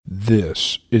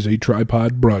This is a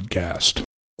tripod broadcast.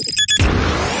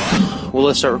 Well,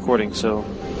 let's start recording, so...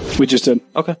 We just did.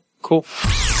 Okay, cool.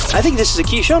 I think this is a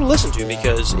key show to listen to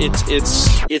because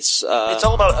it's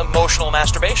all about emotional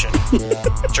masturbation.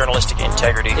 Journalistic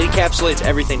integrity. It encapsulates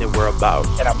everything that we're about.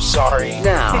 And I'm sorry.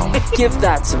 Now, give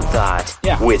that some thought.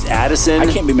 Yeah. With Addison.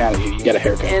 I can't be mad at you. You got a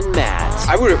haircut. And Matt.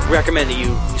 I would recommend that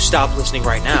you stop listening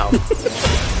right now.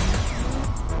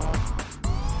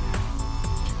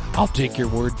 I'll take your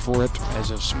word for it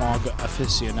as a Smaug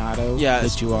aficionado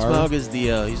that you are. Smaug is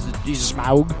he's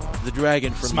Smaug? the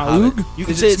dragon from Smaug? The Hobbit. You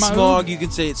can Is say it it's Smaug? Smaug, you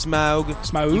can say it's Smaug.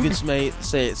 Smaug? You can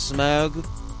say it's Smaug.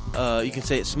 You can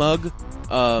say it's Smug.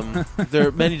 There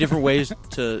are many different ways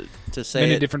to say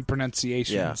Many it. different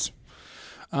pronunciations.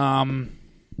 2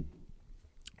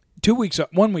 weeks off.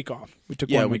 1 week off. We took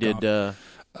 1 week we did.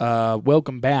 off.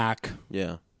 Welcome back.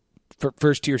 Yeah.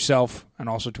 First to yourself and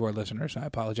also to our listeners. I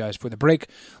apologize for the break.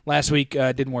 Last week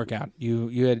didn't work out.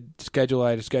 You had a schedule.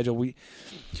 I had a schedule.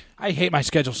 I hate my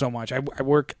schedule so much. I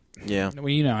work. Yeah.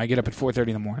 Well, I get up at 4:30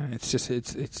 in the morning. It's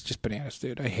just bananas,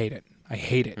 dude. I hate it. I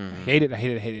hate it. Mm-hmm. I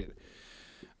hate it.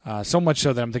 So much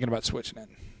so that I'm thinking about switching it.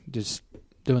 Just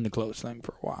doing the close thing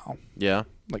for a while. Yeah.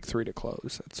 Like 3 to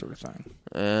close, that sort of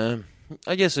thing.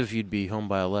 I guess if you'd be home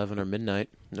by 11 or midnight,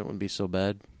 that wouldn't be so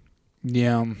bad.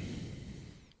 Yeah.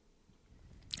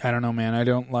 I don't know, man. I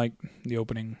don't like the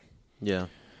opening. Yeah.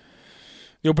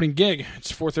 The opening gig.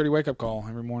 It's a 4:30 wake up call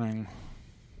every morning.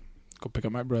 Go pick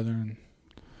up my brother and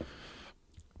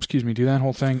do that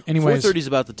whole thing. Anyways, 4:30 is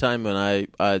about the time when I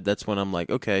that's when I'm like,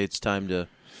 okay, it's time to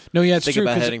it's think true,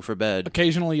 about 'cause heading for bed.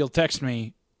 Occasionally you'll text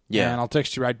me, and I'll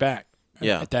text you right back.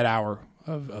 Yeah. At that hour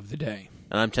of the day.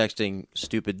 And I'm texting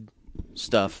stupid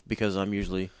stuff because I'm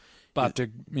usually I've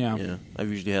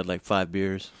usually had like 5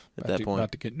 beers at that point.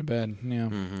 About to get into bed. Yeah.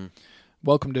 Mm-hmm.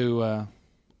 Welcome to.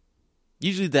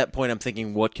 Usually at that point I'm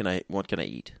thinking, what can I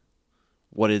eat?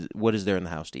 What is there in the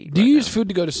house to eat? Do right you use now? food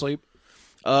to go to sleep?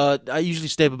 I usually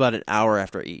stay up about an hour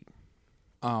after I eat.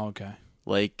 Oh, okay.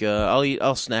 Like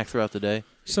I'll snack throughout the day.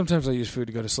 Sometimes I use food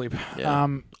to go to sleep. Yeah.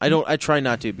 I try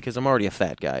not to because I'm already a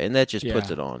fat guy, and that just puts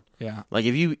it on. Yeah. Like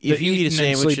if you The eat a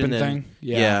sandwich sleeping and then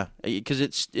thing? because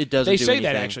it doesn't. They do say anything.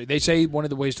 that actually. They say one of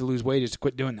the ways to lose weight is to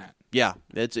quit doing that. Yeah,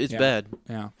 it's bad.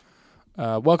 Yeah.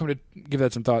 Welcome to Give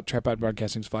That Some Thought, Trap Out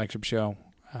Broadcasting's flagship show.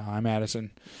 I'm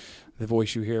Addison, the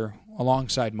voice you hear.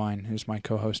 Alongside mine is my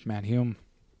co-host, Matt Hume.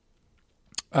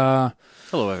 Hello,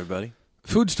 everybody.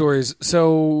 Food stories.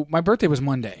 So my birthday was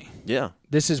Monday. Yeah.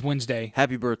 This is Wednesday.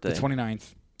 Happy birthday. The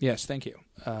 29th. Yes, thank you.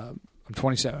 I'm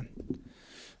 27.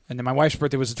 And then my wife's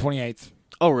birthday was the 28th.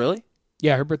 Oh, really?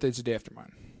 Yeah, her birthday's the day after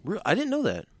mine. I didn't know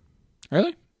that.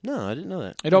 Really? No, I didn't know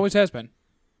that. It always has been.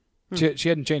 She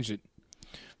hadn't changed it.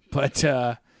 But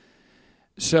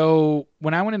so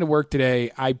when I went into work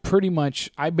today, I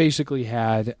basically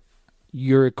had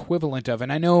your equivalent of,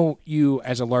 and I know you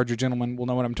as a larger gentleman will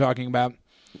know what I'm talking about.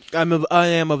 I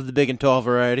am of the big and tall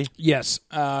variety. Yes.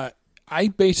 I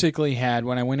basically had,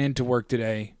 when I went into work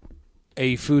today,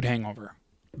 a food hangover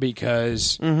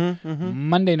because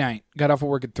Monday night, got off of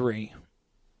work at 3,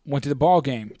 went to the ball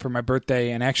game for my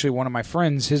birthday, and actually one of my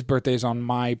friends, his birthday is on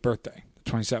my birthday,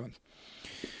 the 27th.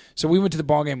 So we went to the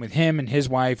ball game with him and his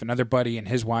wife, another buddy and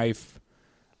his wife,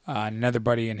 another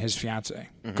buddy and his fiance,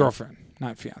 girlfriend,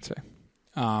 not fiance.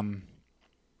 It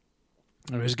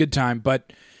was a good time,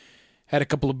 but had a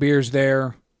couple of beers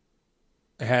there.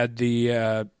 Had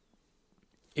the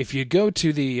if you go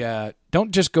to the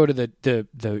don't just go to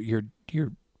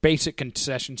your basic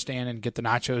concession stand and get the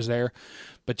nachos there,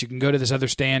 but you can go to this other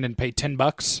stand and pay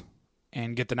 $10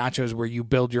 and get the nachos where you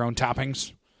build your own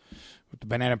toppings with the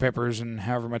banana peppers and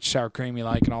however much sour cream you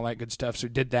like and all that good stuff. So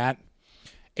did that.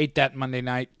 Ate that Monday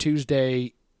night.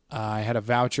 Tuesday, I had a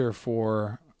voucher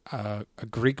for a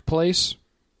Greek place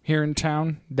here in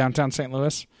town, downtown St.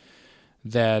 Louis.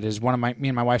 That is one of me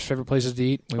and my wife's favorite places to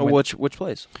eat. Which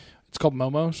place? It's called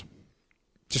Momo's.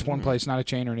 Just one place, not a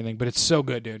chain or anything, but it's so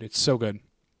good, dude. It's so good.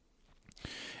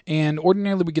 And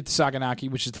ordinarily we get the saganaki,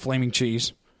 which is the flaming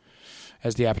cheese,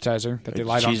 as the appetizer that they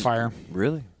light on fire.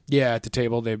 Really? Yeah, at the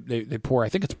table they pour, I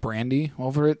think it's brandy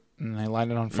over it, and they light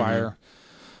it on fire.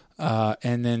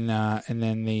 And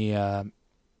then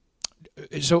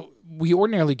so we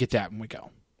ordinarily get that when we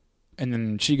go, and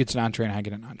then she gets an entree and I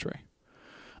get an entree.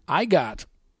 We got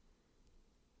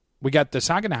the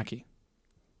saganaki.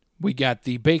 We got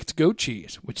the baked goat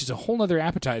cheese, which is a whole other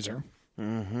appetizer,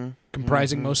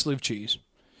 comprising mostly of cheese.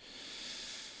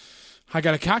 I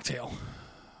got a cocktail,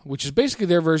 which is basically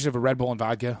their version of a Red Bull and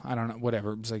vodka. I don't know,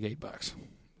 whatever. It was like $8.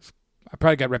 I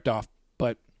probably got ripped off,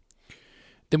 but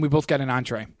then we both got an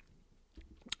entree.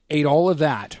 Ate all of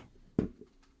that.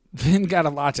 Then got a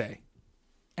latte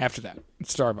after that at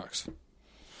Starbucks.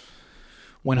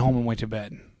 Went home and went to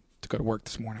bed to go to work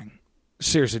this morning.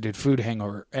 Seriously, dude, food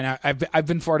hangover. And I've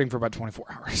been farting for about 24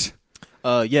 hours.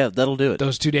 Yeah, that'll do it.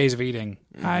 Those 2 days of eating,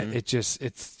 it's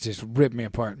just ripped me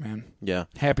apart, man. Yeah.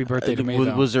 Happy birthday to me,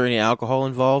 though. Was there any alcohol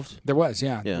involved? There was,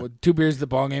 yeah. Yeah. 2 beers at the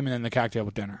ball game and then the cocktail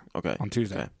with dinner. Okay. On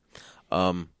Tuesday.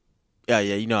 Okay. Yeah.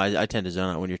 You know, I tend to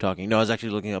zone out when you're talking. No, I was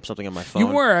actually looking up something on my phone. You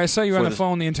were. I saw you on for the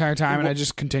phone the entire time, and I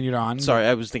just continued on. Sorry,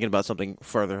 I was thinking about something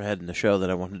further ahead in the show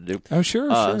that I wanted to do. Oh,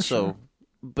 sure.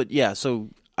 But yeah, so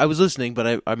I was listening,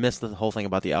 but I missed the whole thing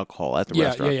about the alcohol at the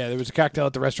restaurant. Yeah. There was a cocktail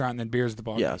at the restaurant and then beers at the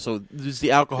bar. Yeah, so there's the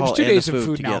alcohol It was 2 and days the of food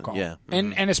and together. alcohol. Yeah.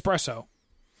 And espresso.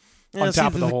 Yeah, on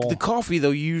top of the whole. The coffee,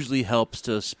 though, usually helps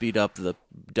to speed up the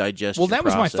digestion. Well, that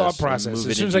was my thought and process. move As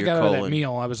it soon as into I got your out of that colon.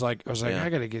 meal, I was like, Yeah. I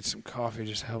got to get some coffee.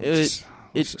 Just help.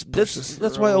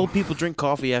 That's why old people drink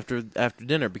coffee after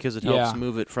dinner, because it helps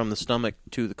move it from the stomach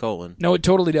to the colon. No, it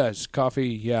totally does.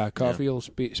 Coffee will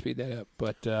speed that up.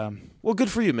 But well, good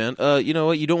for you, man. You know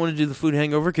what? You don't want to do the food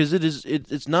hangover because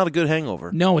it's not a good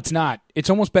hangover. no, it's not. It's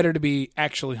almost better to be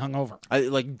actually hungover,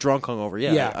 Like drunk hungover.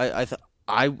 Yeah. Yeah.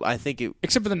 I think it.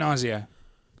 except for the nausea.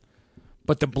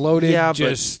 But the bloated, Yeah,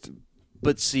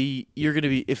 But see, you're gonna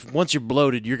be once you're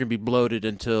bloated, you're gonna be bloated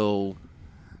until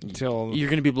you're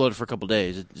gonna be bloated for a couple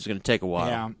days. It's gonna take a while.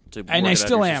 Yeah, to and work I it out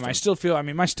still your am. system. I still feel. I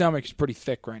mean, my stomach is pretty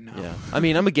thick right now. Yeah, I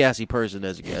mean, I'm a gassy person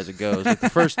as it goes. Like the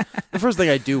first thing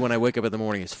I do when I wake up in the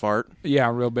morning is fart. Yeah,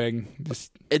 real big.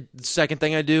 The second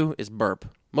thing I do is burp.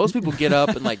 Most people get up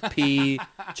and like pee,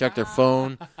 check their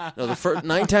phone. No,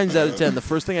 9 times out of 10, the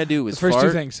first thing I do is The first fart,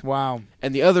 2 things. Wow.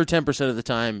 and the other 10% of the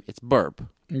time it's burp.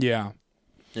 Yeah.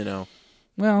 You know,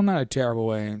 Well, not a terrible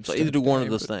way. so I either do one of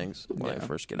those things when I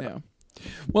first get Yeah. up.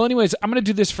 Well, anyways, I'm going to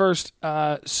do this first.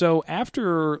 So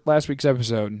after last week's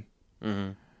episode,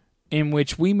 in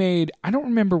which we made, I don't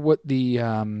remember what the. If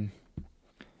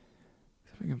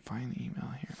I can find the email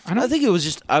here. I think it was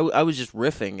just I was just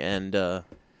riffing and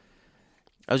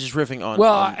I was just riffing on.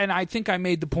 Well, on, and I think I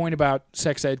made the point about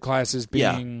sex ed classes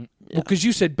being Yeah. well, because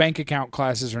you said bank account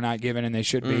classes are not given and they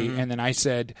should be, and then I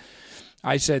said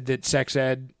that sex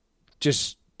ed,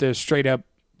 just the straight up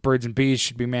birds and bees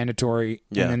should be mandatory,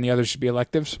 Yeah. and then the others should be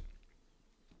electives.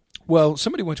 Well,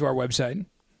 somebody went to our website,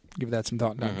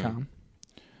 givethatsamethought.com,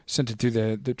 sent it to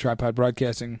the Tripod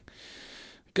Broadcasting,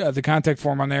 the contact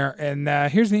form on there, and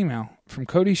here's the email from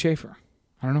Cody Schaefer.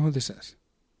 I don't know who this is.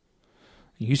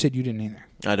 You said you didn't either.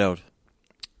 I don't.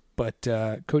 But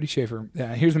Cody Schaefer,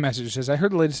 here's the message. It says, I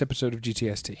heard the latest episode of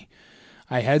GTST.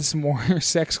 I had some more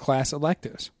sex class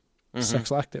electives.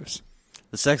 Sex electives.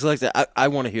 The sex elective. I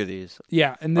want to hear these.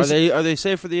 Yeah. And Are this, they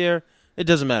safe for the air? It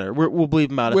doesn't matter. We'll bleep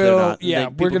them out if well, they're not. yeah,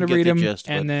 People we're going to can read get them. the gist,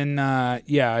 And but-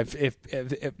 then,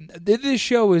 if this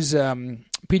show is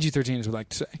PG-13, as we like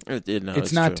to say. No,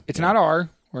 It's not. true. It's not R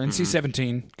or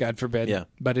NC-17. God forbid. Yeah.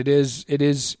 But it is.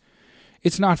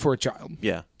 It's not for a child.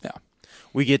 Yeah. Yeah.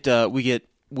 We get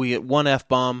one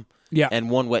F-bomb Yeah. and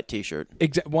one wet T-shirt.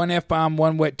 One F-bomb,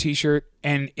 one wet T-shirt,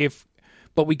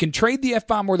 but we can trade the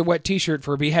F-bomb or the wet T-shirt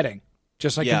for a beheading,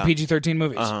 just like Yeah. in PG-13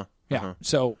 movies. Uh-huh. Yeah. Uh-huh.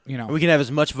 So We can have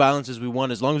as much violence as we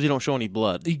want as long as we don't show any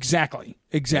blood. exactly.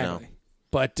 You know.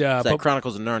 But It's that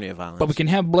Chronicles of Narnia violence. but we can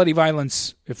have bloody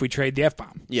violence if we trade the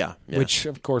F-bomb, yeah. which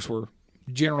of course we're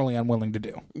generally unwilling to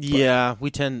do. Yeah,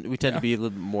 we tend to be a little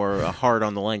bit more hard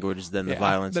on the language than the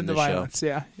violence than in the this violence. show.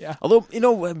 Yeah, yeah, Although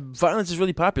violence is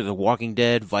really popular. The Walking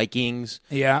Dead, Vikings,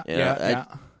 yeah, Yeah, yeah.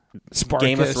 Spartacus.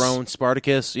 Game of Thrones,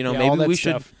 Spartacus. all maybe that we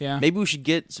stuff, should. yeah. Maybe we should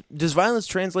get. Does violence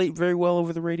translate very well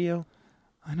over the radio?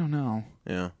 I don't know.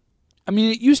 Yeah. I mean,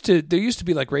 there used to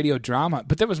be like radio drama,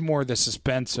 but that was more the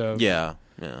suspense of Yeah.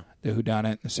 the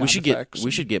whodunit. The sound We should effects.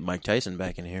 get Mike Tyson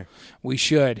back in here We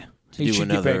should. He to should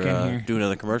get back in here. do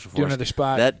another commercial for Do us. another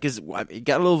spot. That because it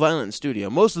got a little violent in the studio.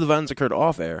 Most of the violence occurred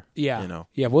off air. Yeah,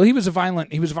 yeah. Well, he was a violent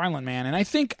man, and I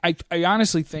think I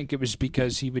honestly think it was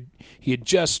because he had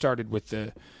just started with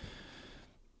the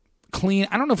clean.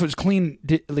 I don't know if it was clean.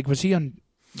 Was he on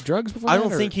drugs before? I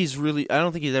don't think he's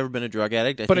ever been a drug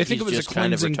addict. But I think it was he's a just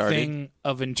kind of cleansing retarded. thing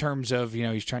in terms of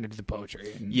he's trying to do the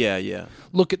poetry and Yeah.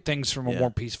 look at things from a Yeah.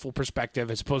 more peaceful perspective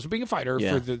as opposed to being a fighter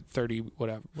Yeah. for the 30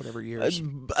 whatever years.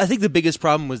 I think the biggest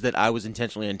problem was that I was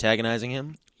intentionally antagonizing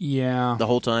him Yeah. the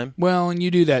whole time, Well, and you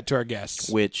do that to our guests,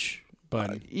 which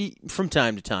but from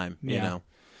time to time, Yeah.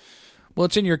 Well,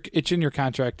 it's in your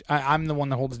contract. I'm the one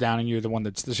that holds down, and you're the one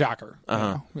that's the shocker.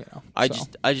 I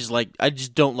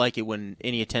just don't like it when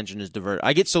any attention is diverted.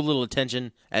 I get so little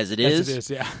attention as it is. As it is,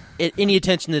 yeah. Any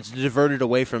attention that's diverted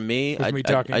away from me, With me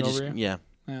talking I just over you? yeah.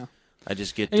 Yeah. I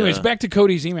just get. Anyways, back to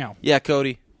Cody's email. Yeah,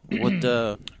 Cody. What?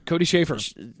 Cody Schaefer.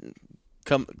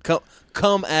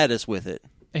 Come at us with it.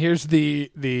 Here's the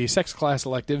sex class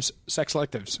electives, sex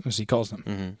electives, as he calls them.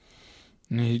 Mm-hmm.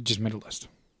 And he just made a list.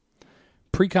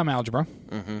 Pre-com algebra.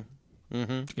 Mm-hmm.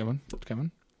 Mm-hmm. It's a good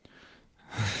one.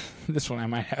 This one I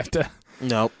might have to.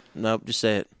 Nope. Just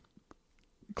say it.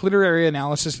 Clitoral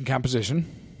analysis and composition.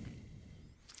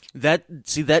 That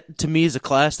to me is a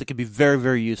class that could be very,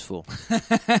 very useful.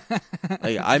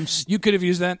 You could have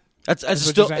used that.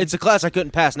 It's a class I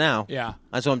couldn't pass now. Yeah,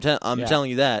 that's what I'm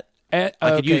telling you that. I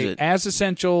could use it as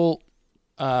essential,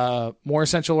 more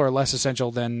essential or less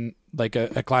essential than like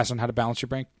a class on how to balance your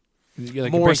bank.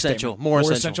 Like more essential. More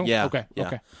essential. Yeah. Okay. Yeah.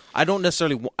 Okay. I don't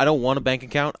want a bank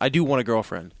account. I do want a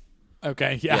girlfriend.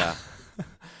 Okay. Yeah.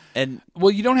 And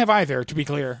well, you don't have either, to be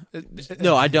clear.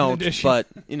 No, I don't. But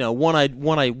one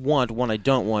I want, one I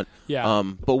don't want. Yeah.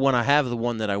 But when I have the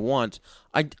one that I want,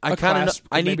 I kind of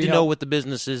I need to know what the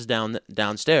business is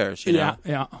downstairs. You know?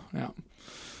 Yeah.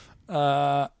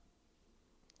 I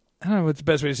don't know what the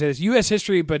best way to say this. U.S.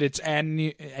 history, but it's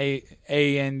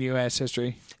U.S.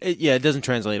 history. It doesn't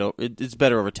translate. It's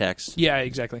better over text. Yeah,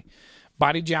 exactly.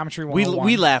 Body geometry 101.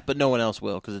 We laugh, but no one else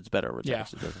will because it's better over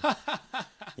text. Yeah.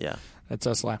 Yeah. That's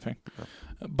us laughing.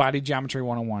 Body geometry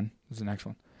 101 is the next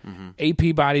one. Mm-hmm.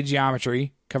 AP body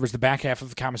geometry covers the back half of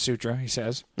the Kama Sutra, he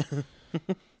says.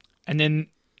 And then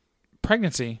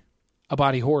pregnancy, a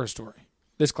body horror story.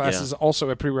 This class is also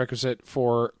a prerequisite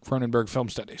for Cronenberg film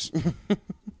studies.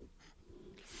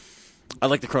 I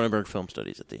like the Cronenberg film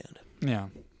studies at the end. Yeah.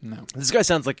 No. This guy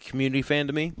sounds like a Community fan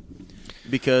to me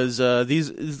because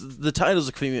the titles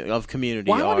of Community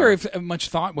Well, I wonder if much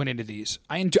thought went into these.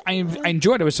 I enjoyed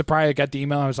it. I was surprised I got the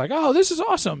email. I was like, oh, this is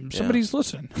awesome. Somebody's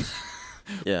listening.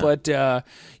 Yeah. But, I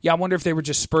wonder if they were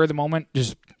just spur of the moment,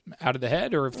 just out of the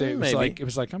head, or if they, it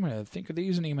was like, I'm going to think of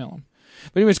these and email them.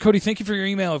 But anyways, Cody, thank you for your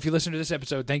email. If you listen to this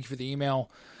episode, thank you for the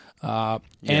email.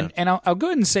 And I'll go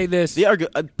ahead and say this.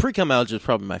 The pre-com algebra is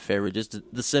probably my favorite. Just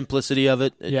the simplicity of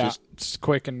it. It's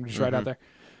quick and just right out there.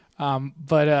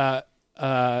 But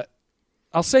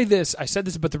I'll say this. I said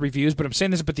this about the reviews, but I'm saying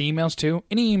this about the emails too.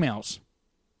 Any emails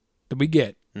that we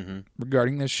get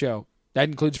regarding this show, that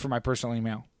includes for my personal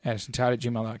email,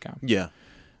 addisontodd@gmail.com. Yeah.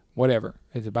 Whatever.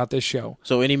 It's about this show.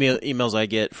 So any emails I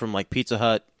get from like Pizza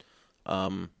Hut,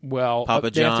 Papa they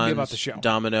John's, have to be about the show.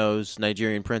 Domino's,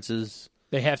 Nigerian Princes.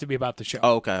 They have to be about the show.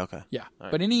 Oh, okay. Yeah.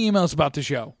 Right. But any emails about the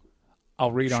show,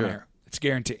 I'll read on air. It's a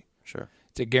guarantee. Sure.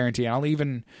 It's a guarantee. I'll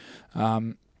even,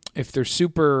 if they're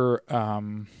super, how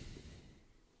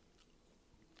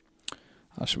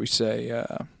should we say,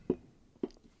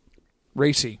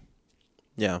 racy.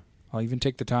 Yeah. I'll even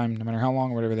take the time, no matter how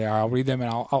long or whatever they are. I'll read them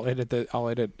and I'll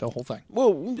edit the whole thing.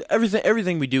 Well,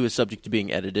 everything we do is subject to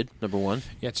being edited. Number one.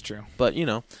 Yeah, it's true. But we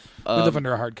live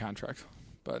under a hard contract.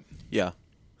 But yeah.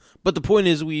 But the point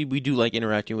is, we do like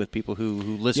interacting with people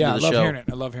who listen to the show. I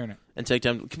love hearing it. And take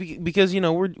time because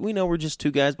we're just two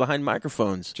guys behind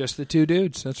microphones. Just the two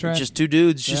dudes. That's right. Just two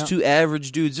dudes. Just two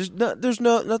average dudes. There's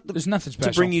nothing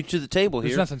special to bring you to the table here.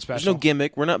 There's nothing special. There's no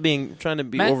gimmick. We're not trying to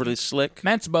be overly slick.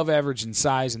 Matt's above average in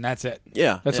size, and that's it.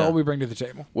 Yeah, that's all we bring to the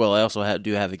table. Well, I also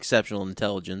do have exceptional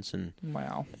intelligence and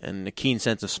a keen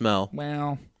sense of smell.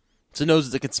 Well, it's a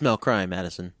nose that can smell crime,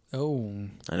 Addison. Oh,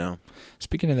 I know.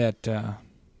 Speaking of that.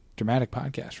 Dramatic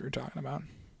podcast we were talking about.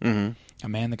 Mm-hmm. A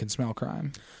man that can smell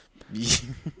crime.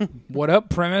 What up,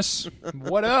 premise?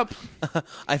 What up?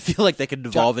 I feel like that could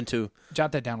devolve into...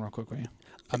 Jot that down real quick, will you?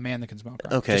 A man that can smell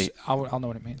crime. Okay. I'll know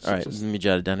what it means. All right, let me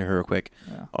jot it down here real quick.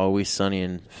 Yeah. Always Sunny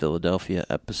in Philadelphia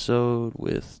episode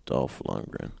with Dolph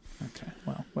Lundgren. Okay,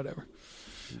 well, whatever.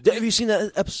 Have you seen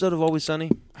that episode of Always Sunny?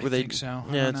 I think so.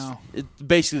 I don't know.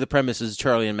 Basically, the premise is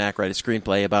Charlie and Mac write a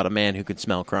screenplay about a man who can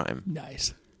smell crime.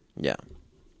 Nice. Yeah.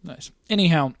 Nice.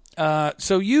 Anyhow,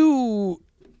 so you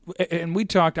and we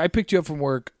talked. I picked you up from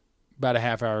work about a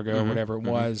half hour ago, or whatever it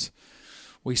was.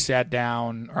 We sat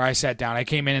down, or I sat down. I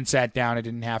came in and sat down. I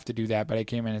didn't have to do that, but I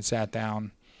came in and sat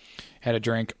down, had a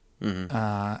drink,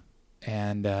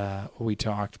 and we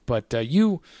talked. But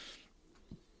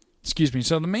excuse me.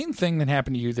 So the main thing that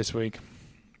happened to you this week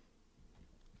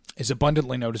is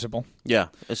abundantly noticeable. Yeah,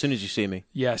 as soon as you see me.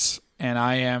 Yes, and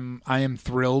I am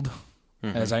thrilled.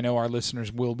 As I know our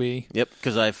listeners will be. Yep,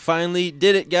 because I finally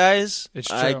did it, guys. It's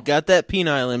true. I got that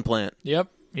penile implant. Yep.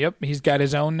 He's got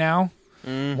his own now,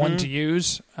 one to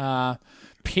use.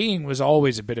 Peeing was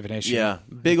always a bit of an issue. Yeah,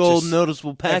 big old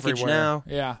noticeable package everywhere.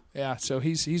 Yeah. So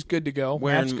he's good to go.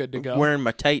 Matt's good to go. Wearing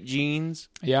my tight jeans.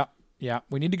 Yeah.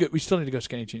 We need to go. We still need to go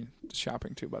skinny jeans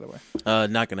shopping too. By the way.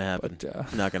 Not gonna happen.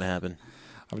 But, not gonna happen.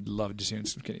 I would love to see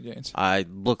some skinny jeans. I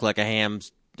look like a ham.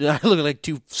 I look like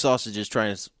two sausages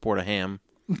trying to support a ham.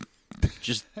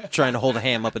 Just trying to hold a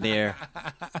ham up in the air.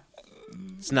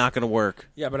 It's not going to work.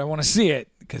 Yeah, but I want to see it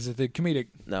because of the comedic.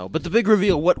 No, but the big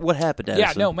reveal. What happened,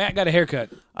 Addison? Yeah, no, Matt got a haircut.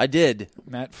 I did.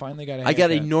 Matt finally got a haircut. I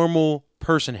got a normal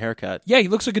person haircut. Yeah, he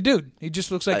looks like a dude. He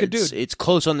just looks like a dude. It's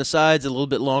close on the sides, a little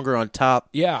bit longer on top.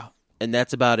 Yeah. And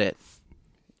that's about it.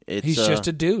 He's just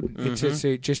a dude. Mm-hmm.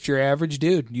 It's just your average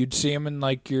dude. You'd see him in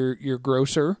like your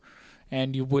grocer,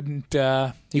 and you wouldn't.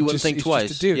 You wouldn't think twice.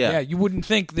 Just a dude. Yeah. You wouldn't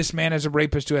think this man is a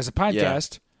rapist who has a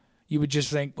podcast. Yeah. You would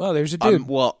just think, well, there's a dude.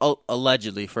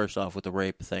 Allegedly, first off, with the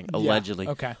rape thing, allegedly.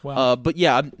 Yeah. Okay. Well, but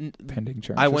yeah, pending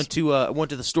charges. I went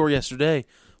to the store yesterday.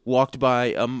 Walked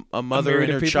by a mother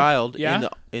and her child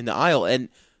in the aisle, and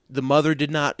the mother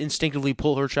did not instinctively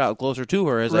pull her child closer to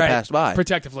her as I passed by.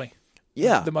 Protectively.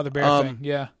 Yeah, the mother bear thing.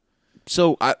 Yeah.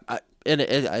 So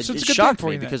it shocked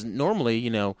me because normally,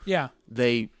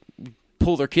 they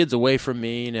pull their kids away from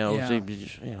me.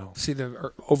 See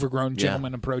the overgrown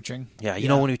gentleman approaching. Yeah, you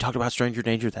know when we talked about stranger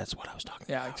danger, that's what I was talking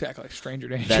about. Yeah, exactly. Stranger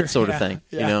danger. That sort of thing.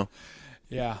 Yeah.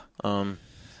 Yeah.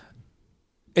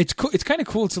 It's cool. It's kind of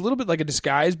cool. It's a little bit like a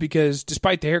disguise because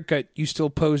despite the haircut, you still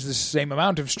pose the same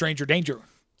amount of stranger danger.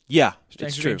 Yeah,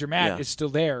 stranger danger. Matt is still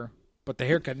there. But the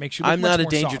haircut makes you look I'm not a more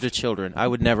danger soft. to children. I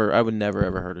would never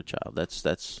ever hurt a child. That's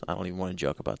I don't even want to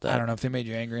joke about that. I don't know if they made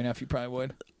you angry enough, you probably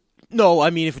would. No,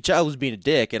 I mean if a child was being a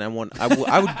dick and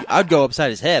I'd go upside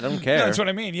his head. I don't care. No, that's what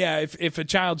I mean. Yeah, if a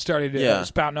child started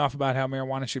spouting off about how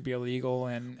marijuana should be illegal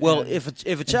and if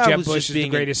a child Jeb was Bush just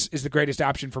being is the greatest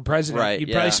option for president, right,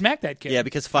 you'd probably smack that kid. Yeah,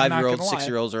 because 5-year-olds,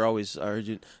 6-year-olds are always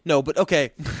no, but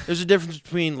okay. There's a difference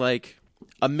between like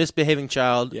a misbehaving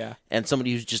child and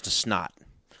somebody who's just a snot.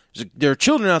 There are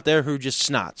children out there who are just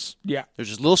snots. Yeah. They're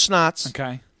just little snots.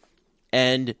 Okay.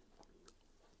 And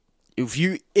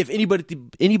if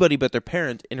anybody but their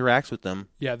parent interacts with them,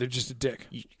 they're just a dick.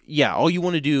 All you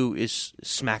want to do is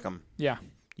smack them. Yeah.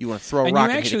 You want to throw a rock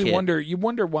and hit a kid. You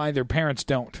wonder why their parents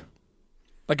don't.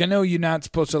 Like I know you're not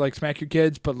supposed to like smack your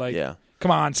kids, but like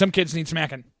come on, some kids need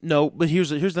smacking. No, but here's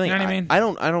the thing. You know what I mean?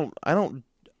 I don't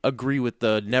agree with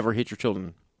the never hit your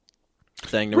children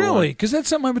thing. Really? Because that's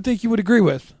something I would think you would agree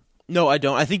with. No, I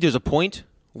don't. I think there's a point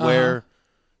where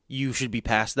you should be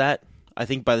past that. I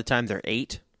think by the time they're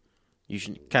 8, you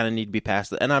should kind of need to be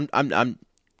past that. And I'm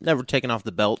never taking off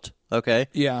the belt. Okay.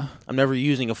 Yeah. I'm never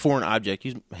using a foreign object.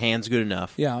 Use hands good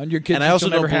enough. Yeah, and your kids. And I also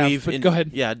don't believe. Go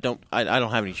ahead. Yeah, I don't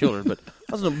have any children, but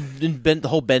I also don't the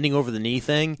whole bending over the knee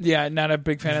thing. Yeah, not a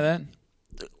big fan of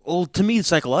that. Well, to me,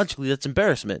 psychologically, that's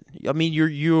embarrassment. I mean,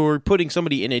 you're putting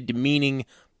somebody in a demeaning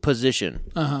position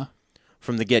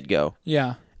from the get-go.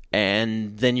 Yeah.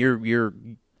 And then you're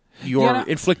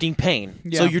inflicting pain.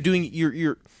 Yeah. So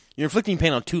you're inflicting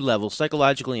pain on 2 levels,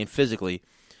 psychologically and physically.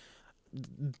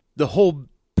 The whole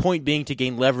point being to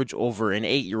gain leverage over an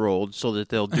 8-year-old so that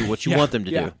they'll do what you want them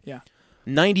to do. Yeah.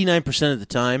 99% of the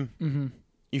time,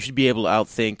 you should be able to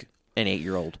outthink an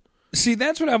 8-year-old. See,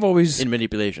 that's what I've always in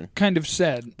manipulation kind of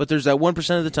said. But there's that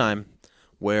 1% of the time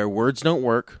where words don't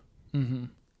work, and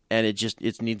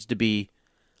it needs to be,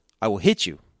 I will hit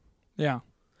you. Yeah.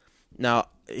 Now,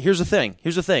 here's the thing.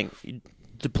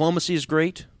 Diplomacy is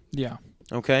great. Yeah.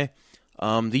 Okay?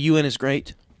 The UN is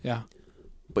great. Yeah.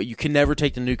 But you can never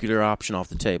take the nuclear option off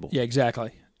the table. Yeah,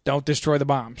 exactly. Don't destroy the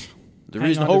bombs.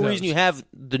 The whole reason you have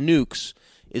the nukes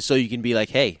is so you can be like,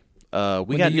 hey, we got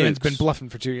nukes. The UN's been bluffing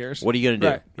for 2 years. What are you going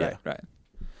to do? Right.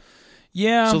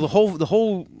 Yeah. So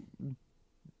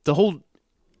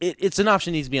it's an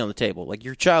option that needs to be on the table. Like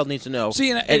your child needs to know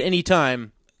at any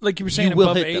time. Like you were saying,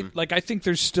 above 8. Like I think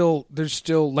there's still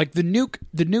like the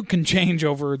nuke can change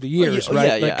over the years,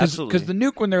 right? Yeah, absolutely. Because the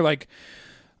nuke, when they're like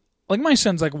my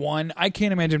son's like 1, I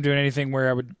can't imagine him doing anything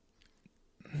where I would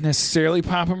necessarily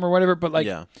pop him or whatever. But like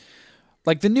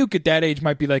the nuke at that age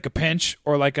might be like a pinch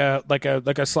or like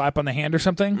a slap on the hand or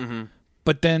something. Mm-hmm.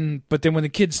 But then when the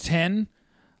kid's 10,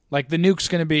 like the nuke's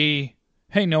going to be,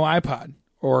 hey, no iPod,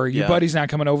 or your buddy's not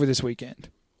coming over this weekend,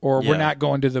 or we're not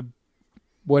going to the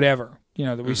whatever.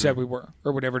 That we said we were,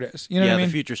 or whatever it is. You know what I mean?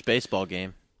 The future baseball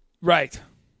game. Right.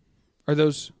 Are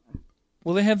those...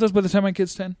 Will they have those by the time my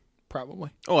kid's 10? Probably.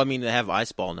 Oh, I mean, they have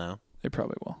ice ball now. They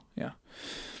probably will, yeah.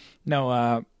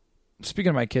 No, speaking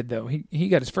of my kid, though, he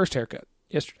got his first haircut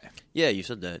yesterday. Yeah, you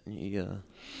said that.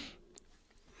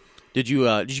 Did you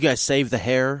guys save the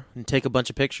hair and take a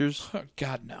bunch of pictures? Oh,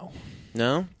 God, no.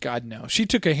 No? God, no. She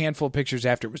took a handful of pictures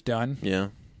after it was done. Yeah.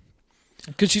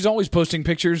 Because she's always posting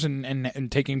pictures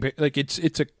and taking like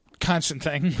it's a constant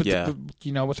thing.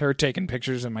 With her taking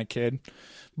pictures of my kid,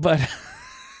 but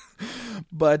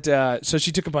so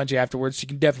she took a bunch afterwards. You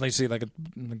can definitely see like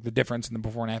the difference in the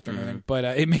before and after and everything. But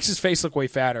it makes his face look way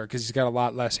fatter because he's got a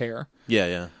lot less hair.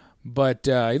 Yeah. But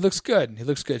he looks good. He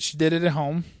looks good. She did it at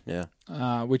home. Yeah.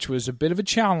 Which was a bit of a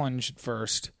challenge at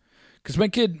first. Because my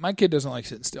kid doesn't like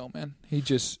sitting still, man. He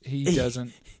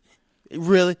doesn't.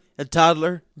 Really? A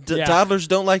toddler? Toddlers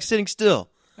don't like sitting still.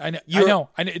 I know.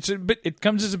 It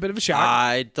comes as a bit of a shock.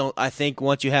 I think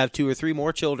once you have 2 or 3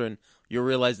 more children, you'll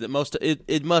realize that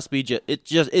it must be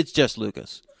it's just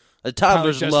Lucas. The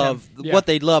toddlers love what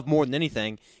they love more than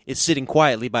anything is sitting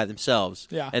quietly by themselves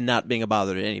and not being a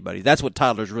bother to anybody. That's what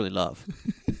toddlers really love.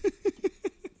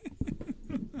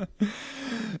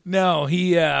 No,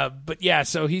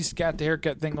 so he's got the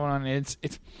haircut thing going on. And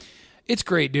it's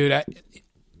great, dude. I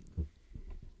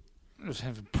just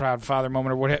have a proud father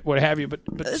moment or what have you. But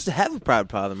let's have a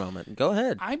proud father moment. Go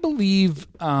ahead. I believe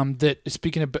that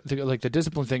speaking of the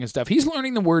discipline thing and stuff, he's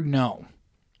learning the word no.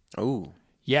 Oh,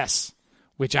 yes.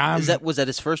 Was that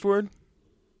his first word?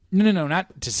 No,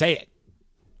 not to say it.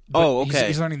 Oh, okay.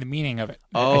 He's learning the meaning of it.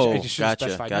 Oh, I just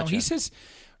gotcha. No, he says,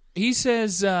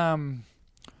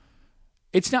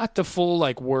 it's not the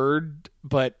full word,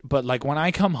 but like when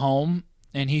I come home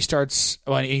and he starts,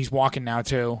 he's walking now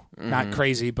too, not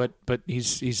crazy, but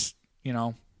he's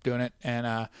doing it,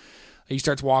 and he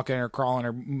starts walking or crawling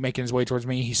or making his way towards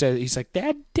me. He's like,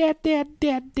 Dad, like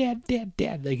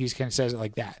he kind of says it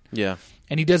like that. Yeah.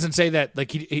 And he doesn't say that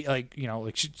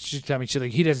she tell me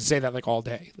he doesn't say that all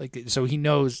day. So he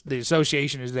knows the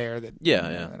association is there that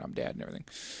that I'm Dad and everything.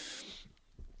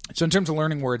 So in terms of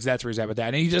learning words, that's where he's at with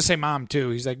that. And he just say mom too.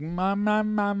 He's like mom,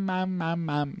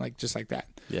 just like that.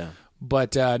 Yeah.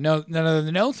 But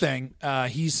no thing.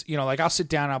 He's I'll sit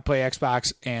down, I'll play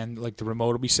Xbox, and the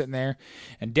remote will be sitting there,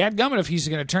 and dadgummit if he's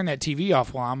going to turn that TV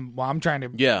off while I'm trying to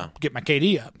get my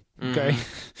KD up. Okay.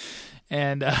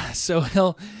 And so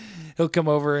he'll come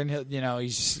over and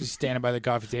he's standing by the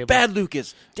coffee table. Bad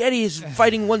Lucas. Daddy is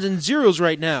fighting ones and zeros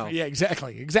right now. Yeah,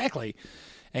 exactly.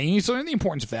 And you need to learn the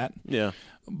importance of that. Yeah.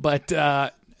 But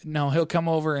no, he'll come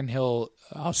over and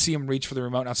I'll see him reach for the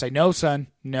remote and I'll say, no, son,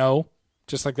 no.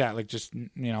 Just like that, like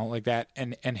that.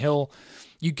 And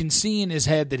you can see in his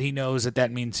head that he knows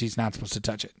that means he's not supposed to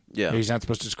touch it. Yeah. He's not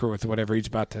supposed to screw with whatever he's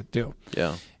about to do.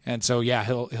 Yeah. And so,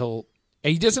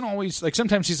 he doesn't always,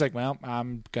 sometimes he's like, well,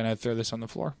 I'm going to throw this on the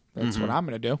floor. That's what I'm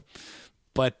going to do.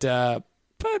 But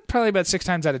probably about 6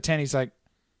 times out of 10, he's like,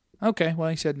 okay, well,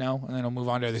 he said no, and then he'll move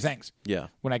on to other things. Yeah.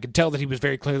 When I could tell that he was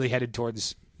very clearly headed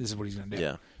towards, this is what he's going to do.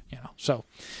 Yeah. So,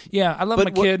 I love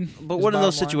my kid. But what are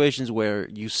those situations where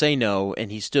you say no and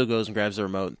he still goes and grabs the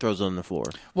remote and throws it on the floor?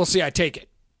 Well, see, I take it.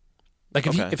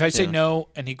 If I say no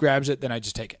and he grabs it, then I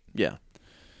just take it. Yeah.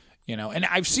 And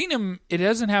I've seen him. It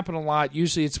doesn't happen a lot.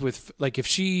 Usually, it's with if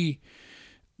she.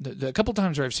 The couple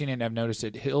times where I've seen it, and I've noticed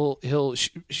it.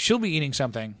 She'll be eating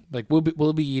something.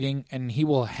 We'll be eating, and he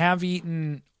will have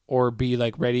eaten or be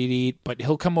ready to eat, but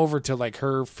he'll come over to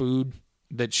her food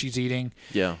that she's eating,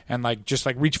 and just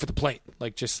reach for the plate,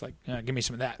 give me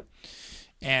some of that,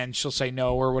 and she'll say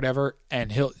no or whatever,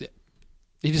 and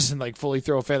he doesn't fully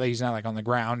throw a fit, he's not on the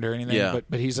ground or anything,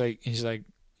 but he's like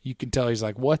you can tell he's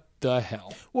like, what the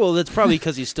hell? Well, that's probably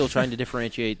because he's still trying to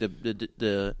differentiate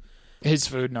the his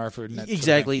food and our food, and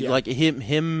exactly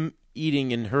him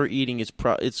eating and her eating is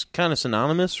it's kind of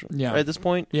synonymous at this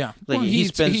point. Yeah, he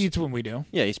eats when we do.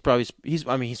 Yeah, he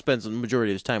spends the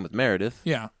majority of his time with Meredith.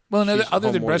 Yeah. Well,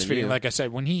 other than breastfeeding, like I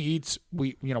said, when he eats,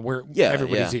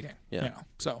 everybody's eating. Yeah.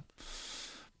 So,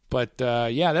 but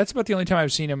that's about the only time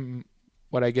I've seen him.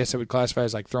 What I guess I would classify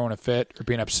as throwing a fit or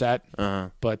being upset.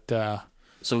 But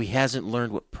so he hasn't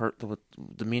learned what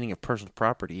the meaning of personal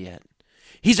property yet.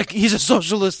 He's a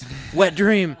socialist. Wet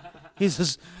dream.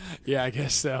 Yeah, I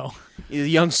guess so. He's a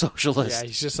young socialist. Yeah,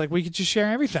 he's just we could just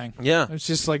share everything. Yeah. It's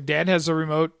just Dad has a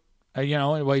remote.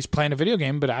 He's playing a video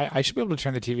game, but I should be able to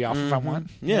turn the TV off if I want.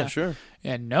 Yeah, sure.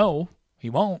 And no, he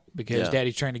won't because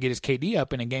Daddy's trying to get his KD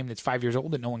up in a game that's 5 years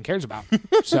old that no one cares about.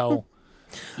 So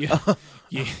you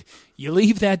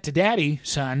leave that to Daddy,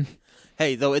 son.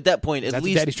 Hey, though, at that point, that's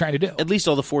what Daddy's trying to do. At least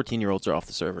all the 14-year-olds are off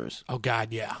the servers. Oh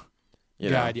God, yeah.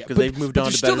 Because they've moved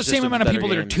on to better systems, still the same amount of people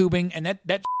that are games. tubing, and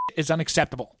that is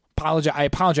unacceptable. I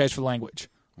apologize for the language.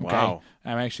 Okay? Wow.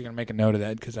 I'm actually going to make a note of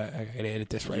that because I got to edit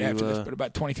this after this, but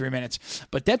about 23 minutes.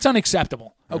 But that's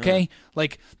unacceptable, okay?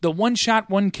 The one-shot,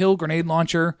 one-kill grenade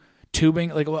launcher, tubing,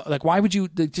 why would you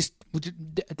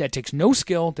that takes no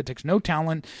skill, that takes no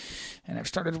talent, and I've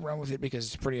started to run with it because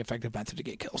it's a pretty effective method to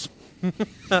get kills.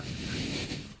 But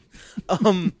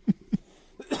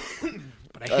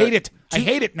I hate it. I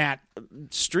hate it, Matt.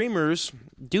 Streamers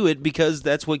do it because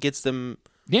that's what gets them.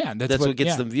 Yeah, that's what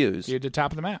gets them views. You're at the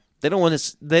top of the map. They want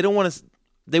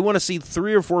to see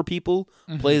 3 or 4 people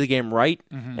play the game right,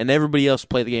 and everybody else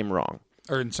play the game wrong.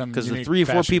 or in some because the 3 or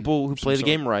 4 people who play the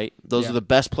game right, those are the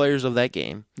best players of that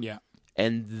game. Yeah,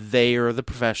 and they are the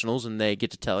professionals, and they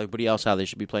get to tell everybody else how they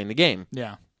should be playing the game.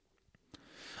 Yeah.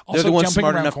 They're Also, the ones jumping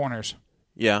smart around enough. corners.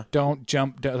 Yeah. Don't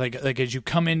jump like as you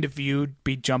come into view.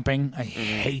 Be jumping. I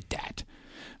hate that.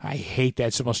 I hate that.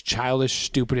 It's the most childish,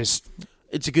 stupidest.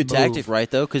 It's a good tactic, right?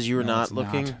 Though, because you're not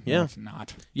looking. Not. Yeah, no, it's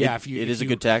not. Yeah, it is a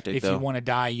good tactic. If though. you want to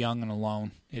die young and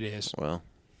alone, it is. Well.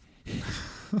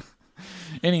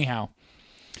 Anyhow,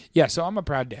 yeah. So I'm a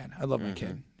proud dad. I love my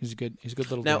kid. He's a good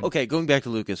little. Now, dude. okay, going back to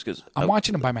Lucas, because I'm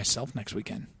watching him by myself next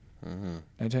weekend. Did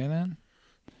I tell you that?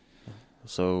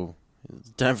 So,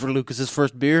 time for Lucas's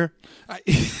first beer.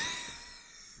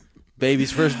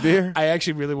 Baby's first beer. I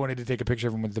actually really wanted to take a picture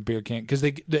of him with the beer can because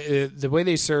the way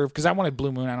they serve. Because I wanted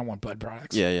Blue Moon. I don't want Bud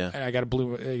products. Yeah. I got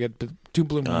 2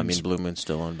 Blue Moons. I mean, Blue Moon's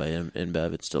still owned by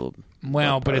InBev. It's still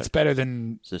but it's better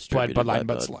than Bud Light, and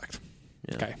Bud Select.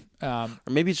 Yeah. Okay. Or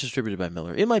maybe it's distributed by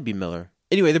Miller. It might be Miller.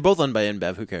 Anyway, they're both owned by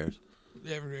InBev. Who cares?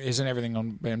 Isn't everything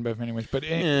on InBev anyways? But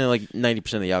like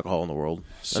 90% of the alcohol in the world.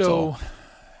 That's all.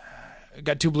 I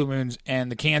got 2 Blue Moons,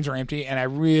 and the cans are empty, and I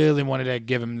really wanted to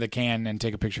give him the can and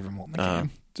take a picture of him holding the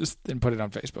can. Just and put it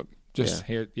on Facebook.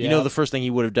 Here. Yeah. You know, the first thing he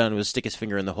would have done was stick his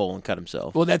finger in the hole and cut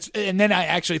himself. Well, and then I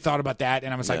actually thought about that,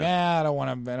 and I was like, I don't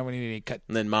want to cut.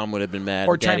 And then Mom would have been mad.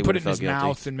 Or try and put Daddy it in his guilty.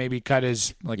 mouth and maybe cut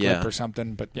his lip or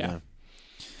something. But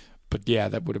But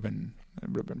that would have been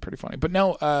pretty funny. But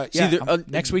no,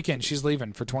 next weekend she's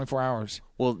leaving for 24 hours.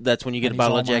 Well, that's when you get And a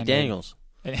bottle he's of Jack all Daniels.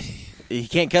 He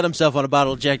can't cut himself on a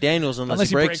bottle of Jack Daniels unless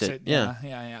he breaks it.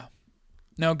 Yeah.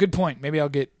 No, good point. Maybe I'll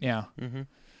get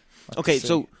Okay,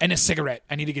 so and a cigarette.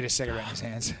 I need to get a cigarette in his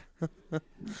hands.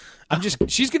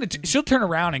 She'll turn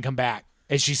around and come back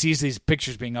as she sees these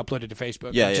pictures being uploaded to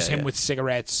Facebook. Him with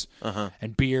cigarettes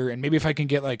and beer, and maybe if I can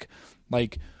get like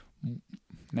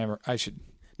never. I should.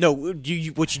 No, what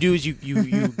you do is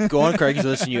you go on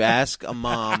Craigslist and you ask a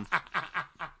mom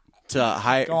to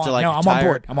hire I'm on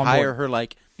board. Hire her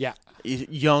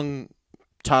young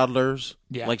toddlers.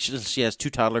 Yeah. Like she has 2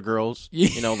 toddler girls.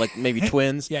 Like maybe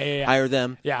twins. Yeah. Hire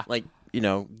them. Yeah.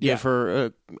 Give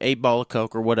her a ball of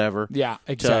Coke or whatever. Yeah,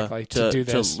 exactly. To do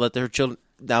this. To let their children.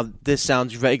 Now, this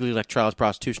sounds vaguely like child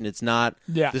prostitution. It's not.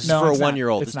 Yeah. This is for a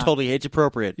 1-year-old. It's totally age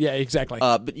appropriate. Yeah, exactly.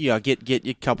 But get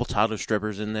a couple toddler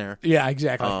strippers in there. Yeah,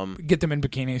 exactly. Get them in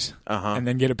bikinis. And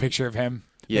then get a picture of him.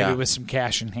 Yeah. Maybe with some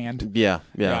cash in hand. Yeah.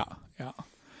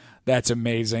 That's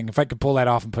amazing. If I could pull that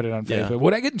off and put it on Facebook,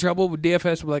 would I get in trouble with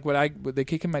DFS? Would they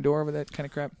kick in my door with that kind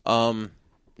of crap?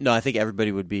 No, I think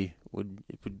everybody would be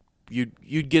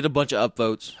you'd get a bunch of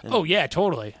upvotes. Oh yeah,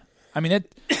 totally. I mean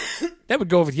that would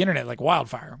go over the internet like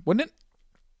wildfire, wouldn't it?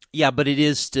 Yeah, but it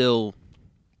is still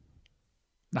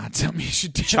not something you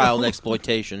should do. Child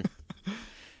exploitation.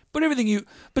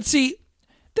 But see,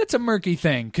 that's a murky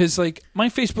thing because like my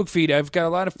Facebook feed, I've got a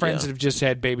lot of friends that have just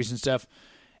had babies and stuff.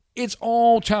 It's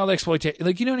all child exploitation.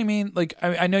 Like, you know what I mean? Like,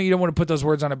 I know you don't want to put those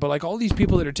words on it, but like all these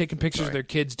people that are taking pictures of their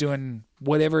kids doing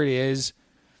whatever it is,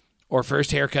 or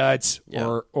first haircuts,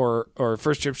 or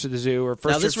first trips to the zoo, or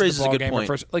first trips to the ball game, or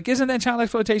first, like, isn't that child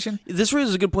exploitation? This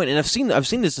raises a good point, and I've seen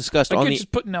this discussed like on you're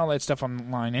just putting all that stuff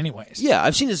online, anyways. Yeah,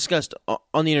 I've seen this discussed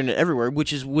on the internet everywhere,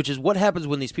 which is what happens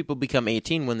when these people become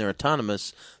 18 when they're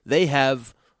autonomous. They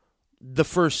have the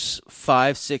first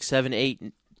 5, 6, 7,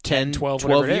 8. 10, 12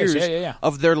 years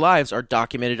of their lives are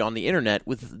documented on the internet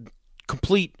with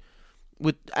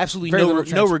absolutely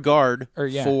no regard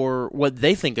for what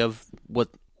they think of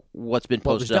what's been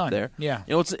posted up there. Yeah,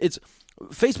 it's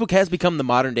Facebook has become the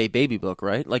modern day baby book,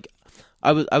 right? Like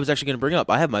I was actually going to bring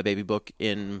up. I have my baby book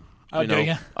in.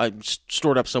 I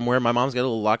stored up somewhere. My mom's got a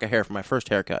little lock of hair from my first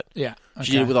haircut. Yeah,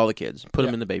 she did it with all the kids. Put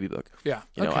them in the baby book. Yeah,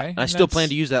 I still plan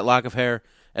to use that lock of hair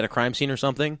at a crime scene or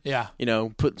something. Yeah.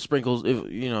 Put sprinkles,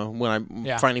 when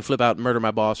I finally flip out and murder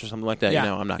my boss or something like that,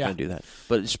 I'm not going to do that.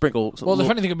 But sprinkle. Well, the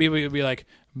funny thing would be like,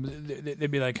 they'd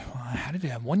be like, how did a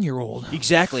 1-year-old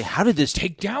exactly? How did this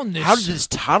take down this? How did this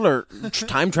toddler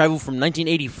time travel from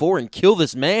 1984 and kill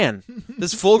this man,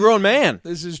 this full-grown man?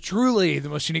 This is truly the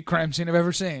most unique crime scene I've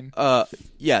ever seen.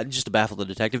 Yeah, just to baffle the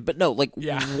detective. But no,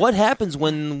 what happens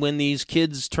when these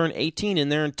kids turn 18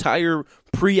 and their entire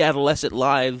pre-adolescent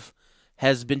life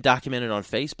has been documented on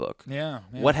Facebook? Yeah.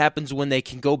 What happens when they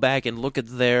can go back and look at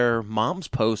their mom's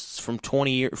posts from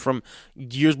from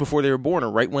years before they were born or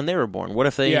right when they were born? What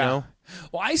if they, Well,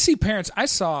 I see parents. I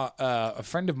saw a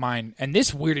friend of mine, and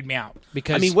this weirded me out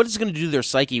because I mean, what is it going to do to their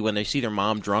psyche when they see their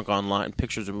mom drunk online,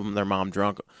 pictures of their mom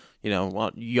drunk,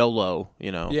 YOLO,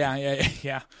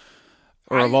 Yeah.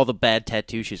 Or of all the bad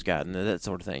tattoos she's gotten, that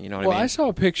sort of thing. You know what I mean? Well, I saw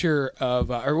a picture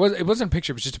of, it wasn't a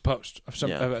picture, it was just a post of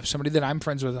somebody that I'm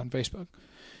friends with on Facebook.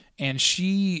 And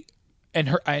she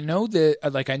And I know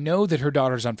that her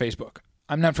daughter's on Facebook.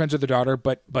 I'm not friends with her daughter,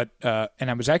 but and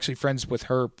I was actually friends with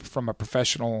her from a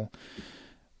professional,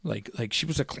 like she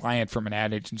was a client from an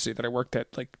ad agency that I worked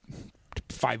at like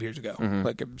 5 years ago.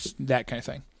 Like it was that kind of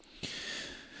thing.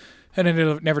 And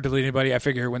I never delete anybody. I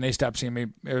figure when they stop seeing me,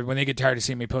 or when they get tired of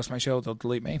seeing me post my show, they'll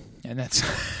delete me, and that's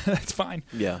that's fine.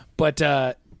 Yeah.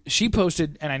 But she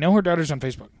posted, and I know her daughter's on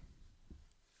Facebook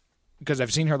because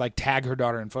I've seen her like tag her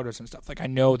daughter in photos and stuff. Like I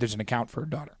know there's an account for her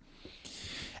daughter,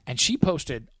 and she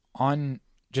posted on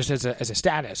just as a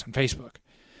status on Facebook.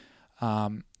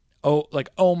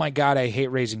 Oh my God, I hate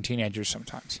raising teenagers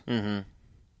sometimes.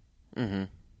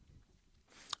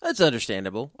 That's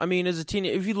understandable. I mean, as a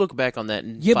teenager, if you look back on that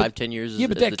in 5-10 years,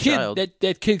 but as that kid, child,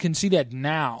 that kid can see that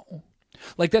now.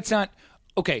 Like that's not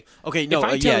okay. Okay, no, if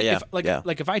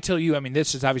I tell you, I mean,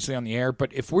 this is obviously on the air,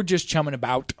 but if we're just chumming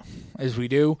about as we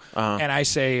do, and I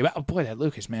say, "Oh boy, that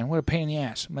Lucas, man, what a pain in the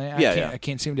ass." Man, I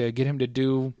can't seem to get him to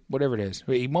do whatever it is.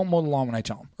 He won't mow the lawn when I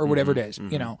tell him, or whatever it is.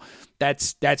 You know,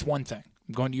 that's one thing.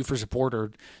 I'm going to you for support,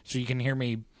 or so you can hear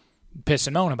me piss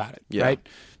and moan about it, right?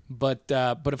 But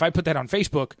if I put that on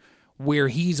Facebook, where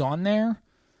he's on there,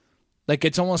 like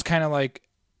it's almost kind of like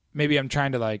maybe I'm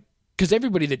trying to like. Because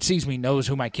everybody that sees me knows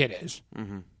who my kid is,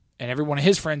 and every one of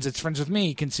his friends that's friends with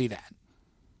me can see that.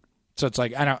 So it's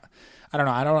like I don't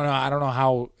know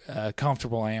how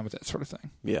comfortable I am with that sort of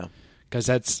thing. Yeah, because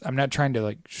I'm not trying to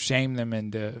like shame them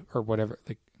into or whatever.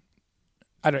 Like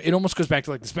it almost goes back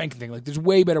to like the spanking thing. Like there's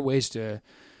way better ways to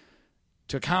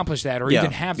accomplish that, or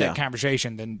even have that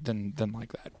conversation than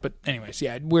like that. But anyways,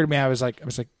 yeah, it weirded me. I was like.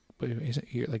 Is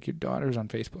it like your daughter's on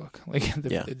Facebook? Like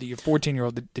your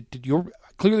 14-year-old that you're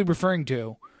clearly referring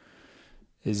to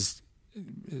is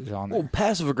on there. Well,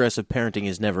 passive-aggressive parenting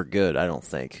is never good, I don't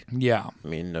think. Yeah. I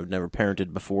mean, I've never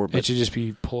parented before. But it should just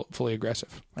be fully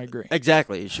aggressive. I agree.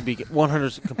 Exactly. It should be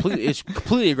 100 completely. It's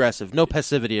completely aggressive. No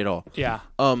passivity at all. Yeah.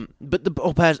 But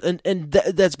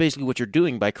that's basically what you're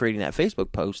doing by creating that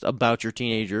Facebook post about your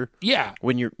teenager. Yeah.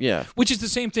 When you're Which is the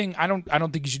same thing. I don't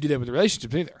think you should do that with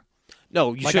relationships either.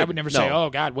 No, you like should. I would never say, "Oh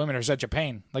God, women are such a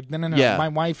pain." Like no. Yeah. My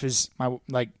wife is my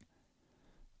like.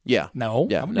 Yeah. No,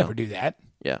 yeah, I would never do that.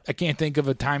 Yeah. I can't think of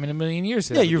a time in a million years.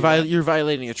 That you're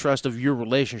violating the trust of your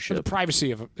relationship. The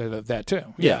privacy of that too.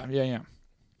 Yeah.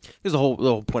 Because the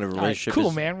whole point of a relationship.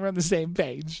 Cool, is, man. We're on the same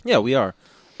page. Yeah, we are.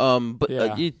 I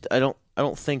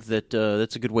don't think that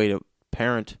that's a good way to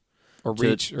parent or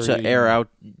to air out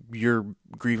your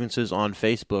grievances on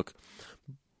Facebook.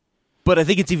 But I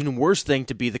think it's even worse thing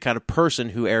to be the kind of person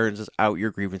who airs out your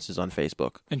grievances on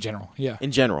Facebook. In general, yeah.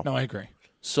 In general. No, I agree.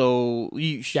 So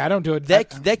I don't do it.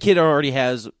 That kid already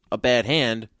has a bad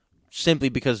hand simply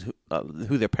because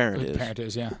who their parent is. Parent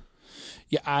is, yeah.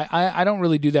 Yeah, I don't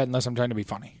really do that unless I'm trying to be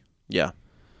funny. Yeah.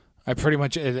 I pretty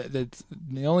much the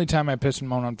only time I piss and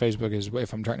moan on Facebook is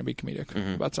if I'm trying to be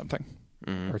comedic about something.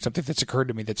 Or something that's occurred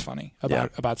to me that's funny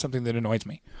about something that annoys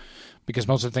me, because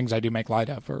most of the things I do make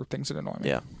light of are things that annoy me.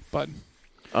 Yeah, but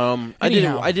I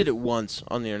did it once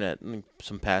on the internet,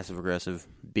 some passive aggressive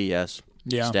BS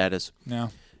status. Yeah,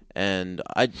 and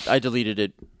I deleted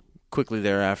it quickly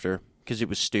thereafter because it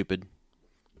was stupid.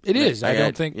 It is. I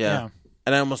don't think. Yeah.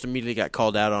 And I almost immediately got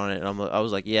called out on it. And I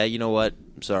was like, yeah, you know what?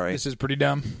 I'm sorry. This is pretty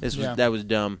dumb. That was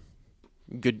dumb.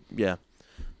 Good. Yeah.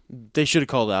 They should have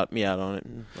called me out on it.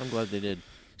 And I'm glad they did.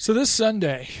 So this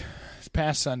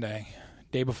past Sunday,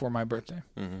 day before my birthday,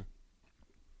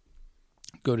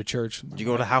 go to church. Did you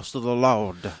go to the house of the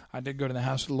Lord? I did go to the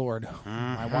house of the Lord.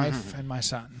 My wife and my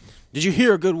son. Did you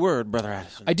hear a good word, Brother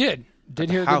Addison? I did. Did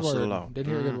hear a good word. Of the Lord. Did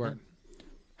hear a good word.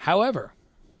 However.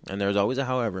 And there's always a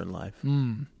however in life.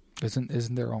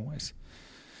 Isn't there always?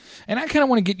 And I kind of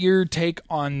want to get your take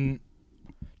on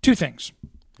two things.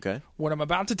 Okay. What I'm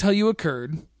about to tell you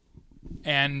occurred,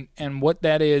 and what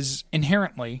that is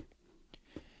inherently,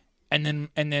 and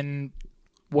then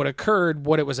what occurred,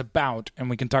 what it was about, and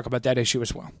we can talk about that issue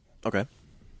as well. Okay.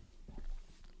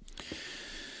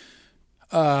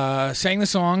 Sang the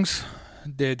songs,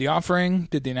 did the offering,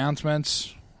 did the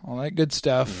announcements, all that good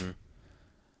stuff.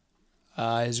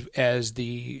 As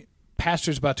the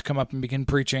pastor's about to come up and begin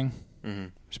preaching,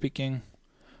 speaking.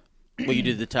 Well, you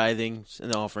did the tithings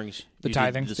and the offerings. The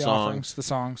offerings, the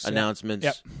songs. Announcements.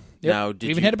 Yep. Now, we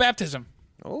even had a baptism.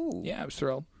 Oh. Yeah, I was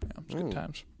thrilled. Yeah, it was good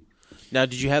times. Now,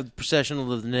 did you have the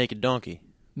processional of the naked donkey?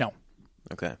 No.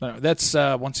 Okay. No, that's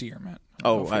once a year, Matt.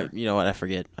 You know what? I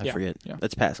forget. Yeah.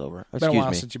 That's Passover. It's been a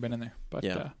while since you've been in there. But,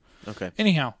 yeah. Okay.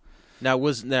 Anyhow. Now,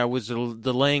 was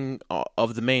the laying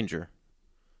of the manger,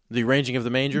 the arranging of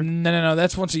the manger? No.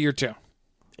 That's once a year, too.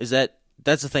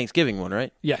 That's the Thanksgiving one,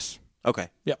 right? Yes. Okay.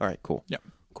 Yep. All right, cool. Yep.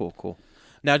 Cool.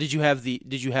 Now, did you have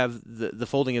the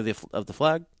folding of the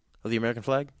flag, of the American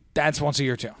flag? That's once a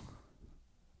year too.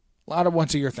 A lot of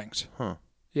once a year things. Huh.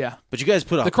 Yeah. But you guys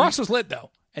put the cross was lit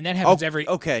though, and that happens every.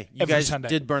 Okay, you every guys Sunday.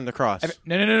 did burn the cross.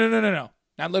 No.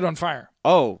 Not lit on fire.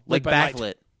 Oh, like Lit by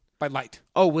backlit. By light.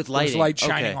 Oh, with lighting. There was light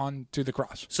shining okay. on to the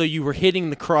cross. So you were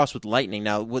hitting the cross with lightning.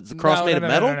 Now, was the cross made of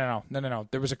metal? No.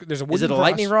 There's a wooden Is it a cross.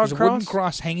 lightning rod There's cross? a wooden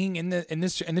cross hanging in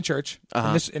the church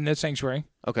in the sanctuary.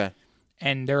 Okay.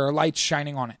 And there are lights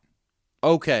shining on it.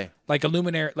 Okay. Like a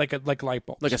luminary, like a light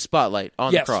bulb. Like a spotlight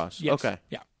on the cross. Yes. Okay.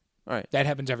 Yeah. All right. That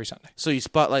happens every Sunday. So you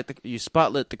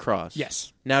spotlit the cross.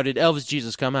 Yes. Now, did Elvis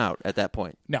Jesus come out at that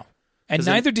point? No. And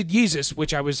neither did Jesus,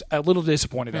 which I was a little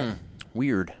disappointed in.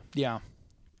 Weird. Yeah.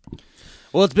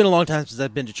 Well, it's been a long time since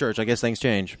I've been to church. I guess things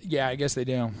change. Yeah, I guess they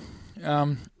do.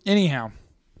 Anyhow,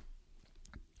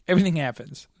 everything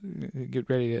happens.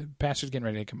 Pastor's getting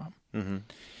ready to come up. Mm-hmm.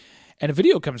 And a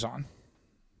video comes on.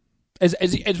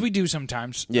 As we do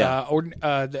sometimes. Yeah.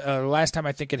 Last time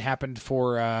I think it happened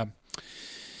for...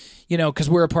 because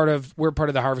we're a part of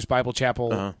the Harvest Bible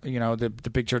Chapel,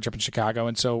 the big church up in Chicago,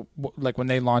 and so like when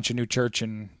they launch a new church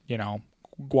in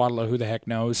Guadalajara, who the heck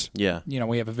knows? Yeah,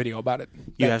 we have a video about it.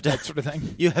 That sort of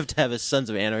thing. You have to have a Sons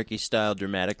of Anarchy style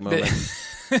dramatic moment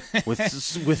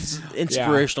with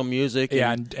inspirational music.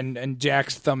 And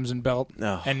Jack's thumbs and belt,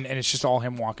 and it's just all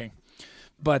him walking.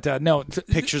 But no,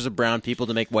 pictures of brown people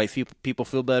to make white people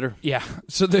feel better. Yeah,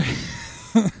 so they're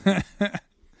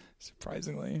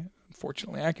surprisingly.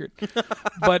 Fortunately accurate,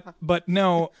 but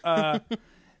no.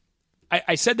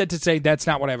 I said that to say that's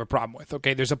not what I have a problem with.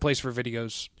 Okay, there's a place for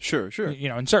videos. Sure.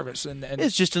 In service, and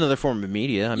it's just another form of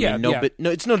media. I mean,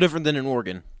 it's no different than an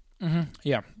organ. Mm-hmm.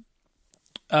 Yeah.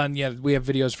 We have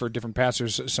videos for different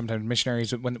pastors, sometimes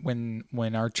missionaries.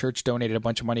 When our church donated a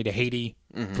bunch of money to Haiti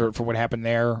for what happened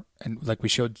there, and like we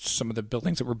showed some of the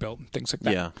buildings that were built and things like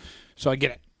that. Yeah. So I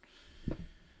get it.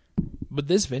 But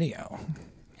this video,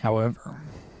 however.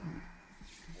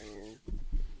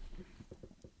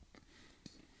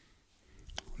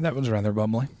 That was rather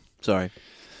bubbly. Sorry.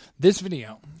 This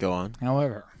video, go on.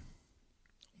 However,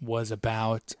 was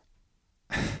about,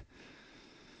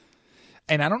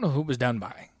 and I don't know who it was done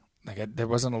by. Like there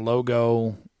wasn't a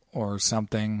logo or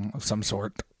something of some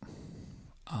sort.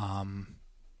 But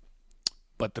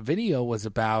the video was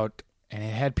about, and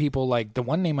it had people like the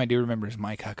one name I do remember is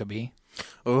Mike Huckabee.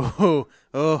 Oh,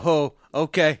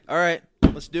 okay, all right,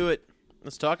 let's do it.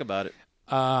 Let's talk about it.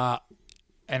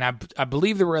 And I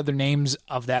believe there were other names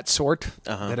of that sort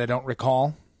that I don't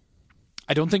recall.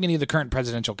 I don't think any of the current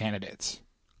presidential candidates,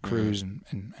 Cruz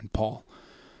and Paul.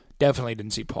 Definitely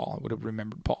didn't see Paul. I would have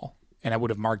remembered Paul. And I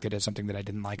would have marked it as something that I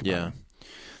didn't like about him.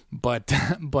 But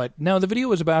no, the video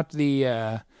was about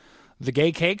the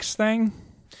gay cakes thing.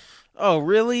 Oh,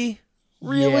 really?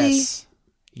 Really? Yes.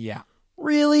 Yeah.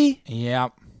 Really? Yeah.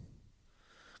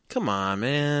 Come on,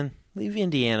 man. Leave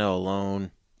Indiana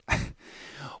alone.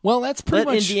 Well, that's pretty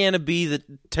much... Let Indiana be the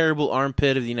terrible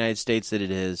armpit of the United States that it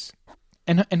is.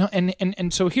 And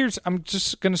so I'm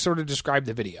just going to sort of describe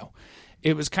the video.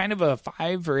 It was kind of a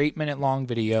 5 or 8 minute long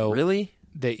video. Really?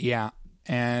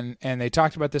 And they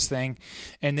talked about this thing,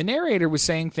 and the narrator was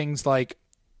saying things like,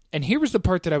 and here was the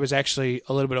part that I was actually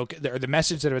a little bit okay, or the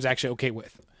message that I was actually okay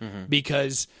with,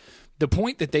 because the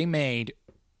point that they made,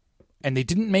 and they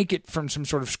didn't make it from some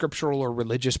sort of scriptural or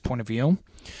religious point of view,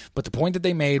 but the point that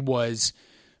they made was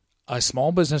a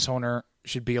small business owner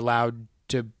should be allowed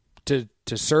to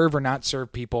serve or not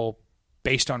serve people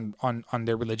based on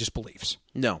their religious beliefs.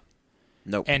 No.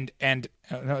 Nope. And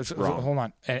no, hold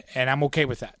on, and I'm okay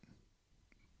with that.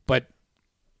 But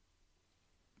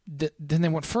then they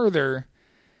went further,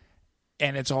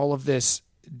 and it's all of this,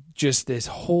 just this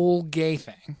whole gay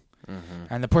thing.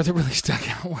 And the part that really stuck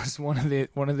out was one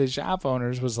of the shop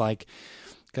owners was like,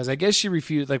 because I guess she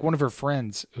refused, like one of her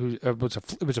friends who was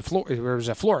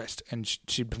a florist, and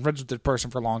she'd been friends with this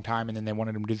person for a long time, and then they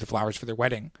wanted him to do the flowers for their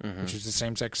wedding, which was the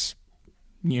same-sex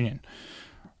union.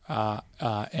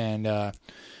 And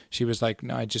she was like,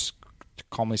 no, I just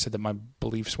calmly said that my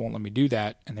beliefs won't let me do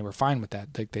that, and they were fine with that.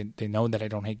 Like they know that I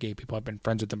don't hate gay people. I've been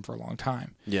friends with them for a long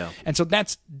time. Yeah. And so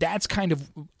that's kind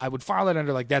of, I would file it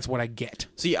under like, that's what I get.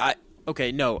 See, I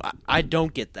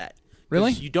don't get that.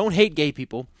 Really? You don't hate gay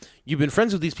people. You've been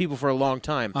friends with these people for a long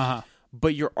time.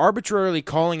 But you're arbitrarily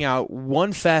calling out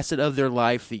one facet of their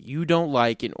life that you don't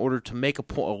like in order to make a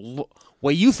point,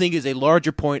 what you think is a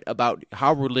larger point about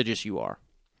how religious you are.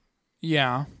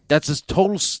 Yeah. That's a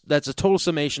total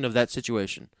summation of that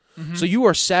situation. So you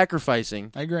are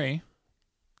sacrificing. I agree.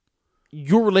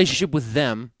 Your relationship with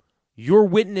them, your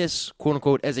witness, quote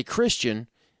unquote, as a Christian,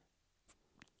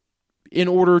 in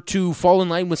order to fall in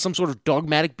line with some sort of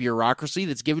dogmatic bureaucracy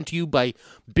that's given to you by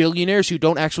billionaires who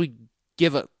don't actually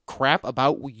give a crap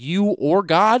about you or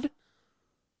God?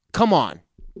 Come on.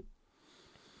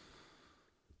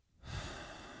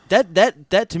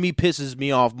 That to me pisses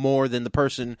me off more than the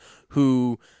person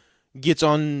who gets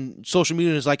on social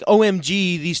media and is like, OMG,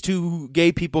 these two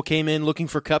gay people came in looking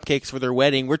for cupcakes for their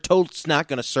wedding. We're told it's not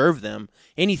going to serve them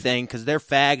anything because their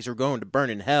fags are going to burn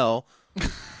in hell.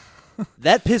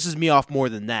 That pisses me off more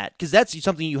than that, because that's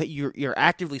something you're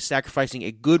actively sacrificing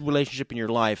a good relationship in your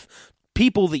life.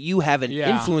 People that you have an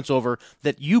influence over,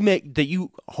 that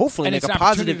you hopefully make a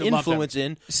positive influence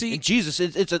in. See, and Jesus,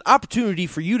 it's an opportunity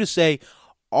for you to say,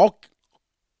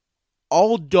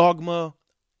 all dogma,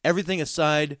 everything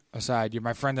aside, you're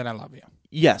my friend and I love you.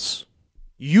 Yes,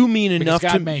 you mean enough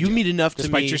to me.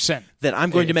 Despite your sin, that I'm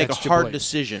going to make a hard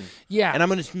decision. Yeah, and I'm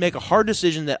going to make a hard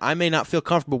decision that I may not feel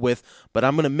comfortable with, but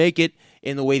I'm going to make it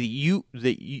in the way that you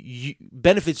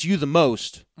benefits you the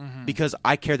most, because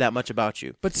I care that much about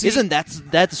you. But see, isn't that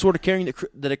the sort of caring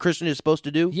that a Christian is supposed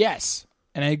to do? Yes,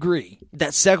 and I agree.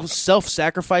 That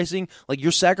self-sacrificing, like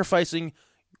you're sacrificing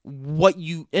what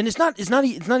you, and it's not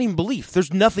even belief.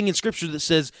 There's nothing in Scripture that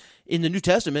says, in the New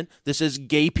Testament, that says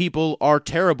gay people are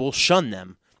terrible, shun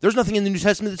them. There's nothing in the New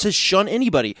Testament that says shun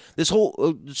anybody. This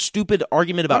whole stupid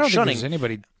argument about shunning. Think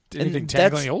there's anything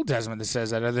technically in the Old Testament that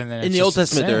says that, other than in the Old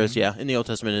Testament there is, in the Old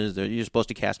Testament it is there. You're supposed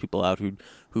to cast people out who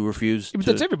refuse. But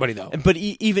that's everybody though. But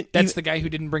even the guy who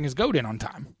didn't bring his goat in on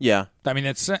time. Yeah,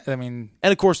 and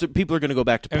of course people are going to go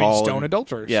back to Paul. Stone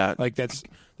adulterers. Yeah, they're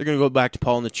going to go back to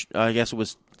Paul in the. I guess it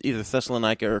was either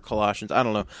Thessalonica or Colossians. I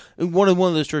don't know. One of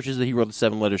those churches that he wrote the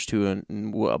 7 letters to,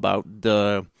 and about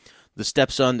the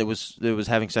stepson that was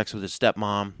having sex with his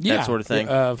stepmom, that sort of thing.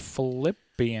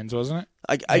 Philippians, wasn't it?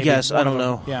 I guess I don't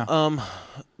know. Yeah.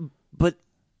 But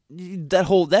that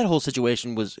whole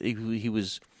situation was he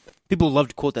was. People love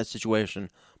to quote that situation,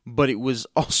 but it was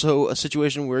also a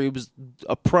situation where he was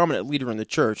a prominent leader in the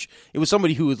church. It was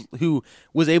somebody who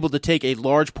was able to take a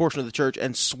large portion of the church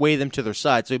and sway them to their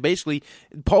side. So basically,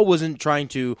 Paul wasn't trying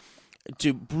to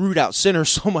root out sinners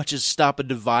so much as stop a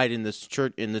divide in this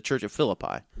church, in the church of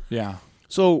Philippi. Yeah.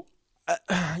 So,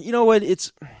 you know what?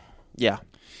 Yeah.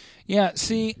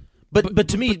 See, but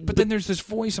to me, but then there's this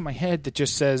voice in my head that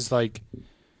just says, like,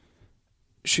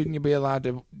 shouldn't you be allowed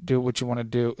to do what you want to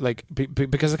do? Like,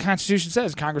 because the Constitution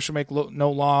says Congress shall make no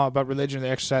law about religion or the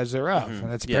exercise thereof. Mm-hmm.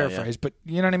 And that's a paraphrase, but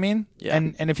you know what I mean? Yeah.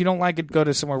 And if you don't like it, go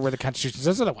to somewhere where the Constitution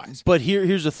says otherwise. But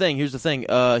here's the thing.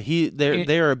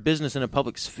 They are a business in a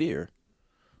public sphere.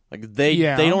 Like they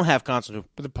don't have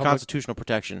constitutional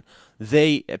protection.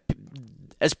 And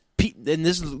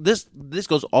this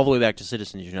goes all the way back to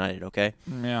Citizens United. Okay.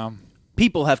 Yeah.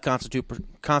 People have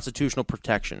constitutional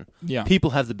protection. Yeah. People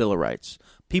have the Bill of Rights.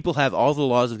 People have all the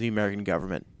laws of the American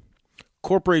government.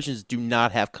 Corporations do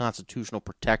not have constitutional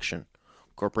protection.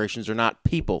 Corporations are not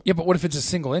people. Yeah, but what if it's a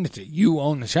single entity? You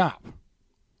own the shop.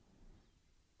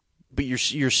 But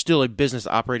you're still a business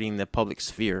operating in the public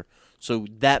sphere. So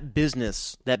that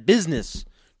business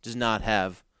does not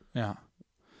have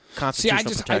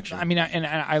constitutional protection.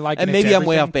 I like. And maybe I'm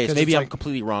way off base. Maybe I'm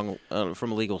completely wrong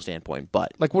from a legal standpoint.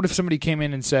 But like, what if somebody came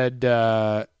in and said,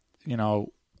 I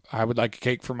would like a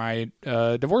cake for my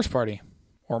divorce party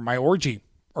or my orgy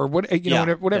or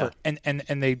whatever, Yeah.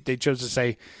 and they chose to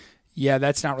say, yeah,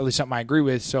 that's not really something I agree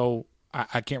with, so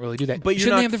I can't really do that. But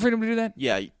shouldn't they have the freedom to do that?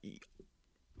 Yeah.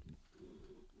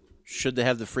 Should they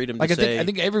have the freedom to say... I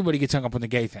think everybody gets hung up on the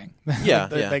gay thing. Yeah,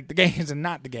 Like the gays and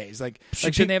not the gays.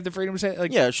 Shouldn't they have the freedom to say...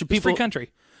 Like, should people... It's a free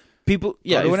country. People...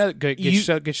 Yeah. Get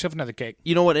yourself another cake.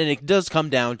 You know what? And it does come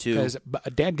down to... Because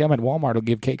a dadgum at Walmart will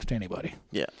give cakes to anybody.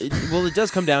 Yeah. It does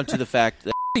come down to the fact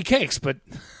that... cakes, but...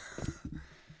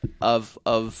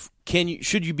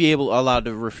 Should you be allowed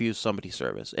to refuse somebody's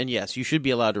service? And yes, you should be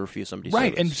allowed to refuse somebody's service.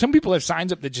 Right, and some people have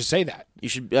signs up that just say that. You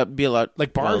should be allowed.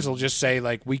 Like bars will just say,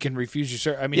 like, we can refuse your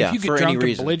service. I mean, if you get drunk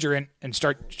and belligerent and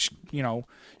start,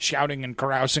 shouting and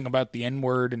carousing about the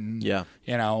N-word and,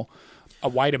 a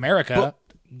white America,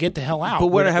 get the hell out. But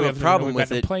where I have a problem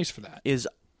with it place for that. is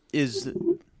here's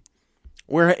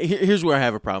where I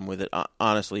have a problem with it.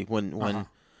 Honestly, when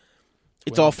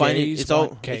it's all fine. It's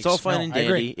all fine and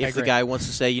dandy. If the guy wants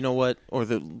to say, you know what, or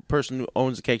the person who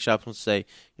owns the cake shop wants to say,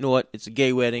 you know what, it's a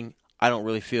gay wedding. I don't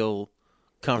really feel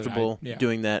comfortable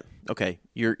doing that. Okay,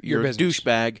 you're a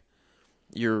douchebag.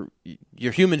 You're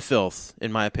human filth,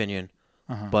 in my opinion.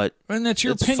 But and that's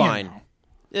your opinion. Fine. Now.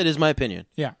 It is my opinion.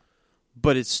 Yeah,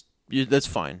 but that's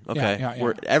fine. Okay,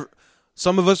 Yeah.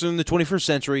 Some of us are in the 21st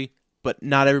century. But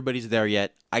not everybody's there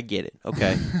yet. I get it.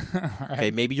 Okay. Right. Okay.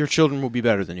 Maybe your children will be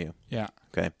better than you. Yeah.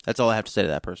 Okay. That's all I have to say to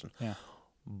that person. Yeah.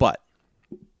 But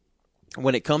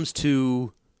when it comes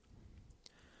to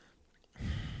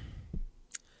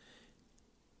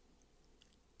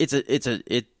they're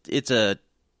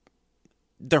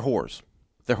whores.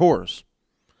 They're whores.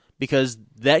 Because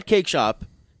that cake shop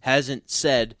hasn't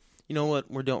said, you know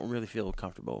what, we don't really feel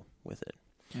comfortable with it.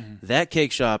 Mm-hmm. That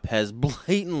cake shop has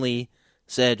blatantly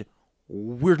said,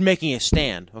 we're making a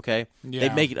stand, okay? Yeah.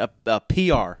 They make it a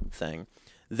PR thing.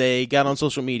 They got on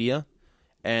social media,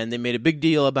 and they made a big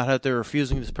deal about how they're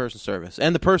refusing this person service.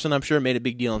 And the person, I'm sure, made a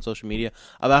big deal on social media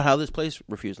about how this place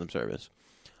refused them service.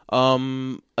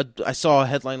 I saw a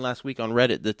headline last week on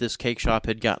Reddit that this cake shop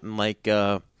had gotten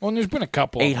well, there's been a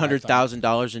couple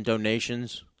 $800,000 in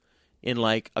donations in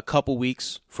like a couple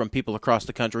weeks from people across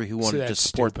the country who wanted to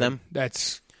support them.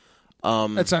 That's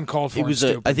uncalled for.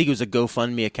 I think it was a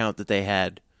GoFundMe account that they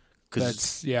had.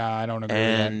 I don't agree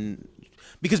with that.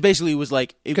 Because basically it was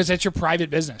like... Because that's your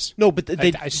private business. No, but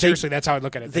seriously, that's how I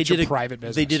look at it. That's your private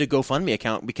business. They did a GoFundMe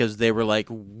account because they were like,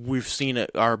 we've seen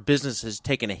our business has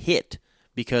taken a hit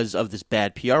because of this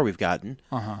bad PR we've gotten.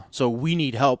 So we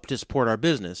need help to support our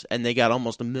business. And they got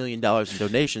almost $1 million in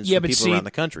donations from people around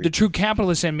the country. The true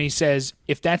capitalist in me says,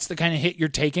 if that's the kind of hit you're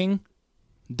taking,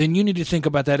 then you need to think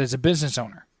about that as a business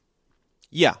owner.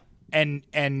 Yeah. And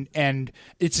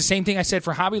it's the same thing I said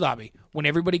for Hobby Lobby. When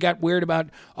everybody got weird about,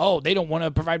 they don't want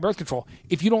to provide birth control.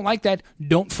 If you don't like that,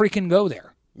 don't freaking go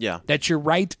there. Yeah. That's your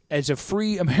right as a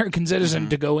free American citizen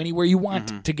to go anywhere you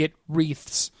want to get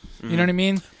wreaths. You know what I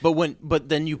mean? But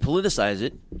then you politicize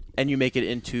it and you make it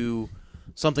into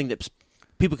something that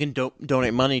people can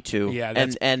donate money to. Yeah,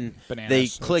 that's and bananas. They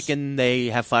click and they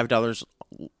have $5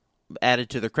 added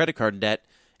to their credit card debt,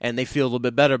 and they feel a little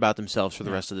bit better about themselves for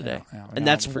the rest of the day. And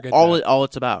that's all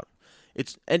it's about.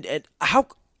 It's and how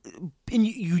and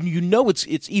you know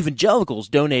it's evangelicals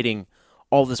donating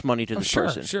all this money to this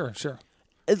person. Sure.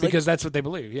 Because that's what they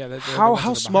believe. Yeah.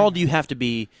 How small do you have to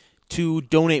be to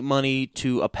donate money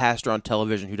to a pastor on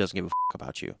television who doesn't give a fuck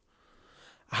about you?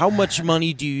 How much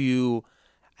money do you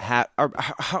have? Or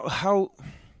how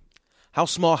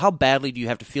small? How badly do you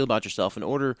have to feel about yourself in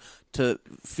order to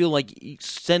feel like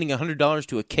sending $100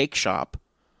 to a cake shop?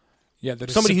 Yeah, that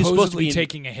is somebody who's supposed to be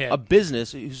taking a hit. A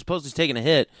business who's supposed to be taking a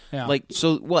hit. Yeah. Like,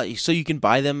 so what? So you can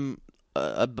buy them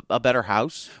a better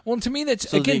house? Well, to me,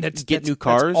 that's new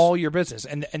cars. That's all your business.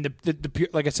 And the pure,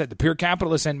 like I said, the pure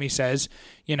capitalist in me says,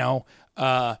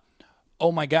 oh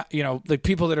my God, like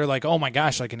people that are like, oh my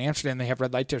gosh, like in Amsterdam they have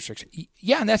red light districts.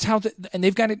 Yeah, and that's how, and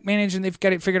they've got it managed and they've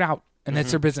got it figured out, and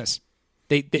that's their business.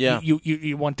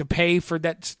 You want to pay for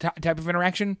that type of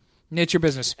interaction. It's your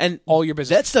business, and all your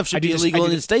business. That stuff should be illegal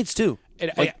in the States too.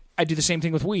 I do the same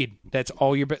thing with weed. That's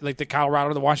all your, like the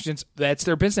Colorado, the Washingtons. That's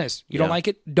their business. You don't like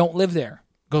it? Don't live there.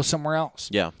 Go somewhere else.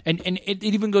 Yeah, and it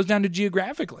even goes down to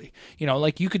geographically.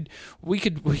 Like we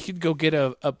could go get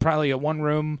probably a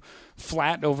 1-room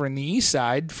flat over in the east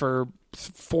side for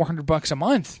 $400 a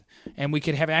month, and we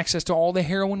could have access to all the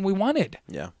heroin we wanted.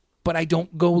 Yeah. But I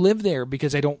don't go live there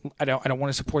because I don't want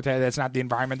to support that. That's not the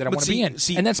environment that I want to be in.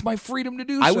 And that's my freedom to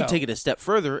do so. I would take it a step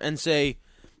further and say,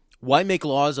 why make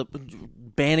laws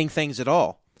banning things at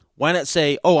all? Why not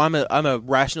say, I'm a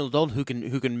rational adult who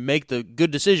can make the good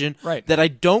decision that I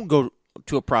don't go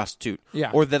to a prostitute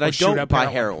or that I don't buy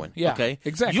heroin. Yeah, okay?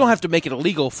 Exactly. You don't have to make it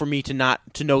illegal for me to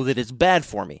know that it's bad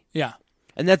for me. Yeah.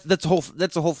 And that's the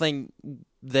whole thing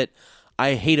that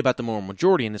I hate about the moral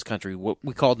majority in this country. What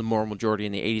we called the moral majority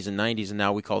in the 80s and 90s, and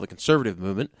now we call the conservative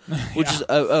movement, which is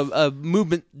a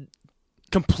movement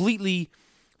completely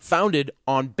founded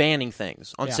on banning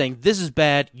things, on saying this is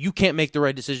bad, you can't make the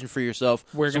right decision for yourself,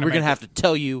 we're going to have to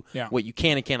tell you what you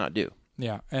can and cannot do.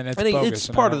 Yeah, and it's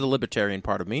part of the libertarian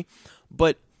part of me,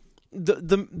 but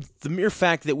the mere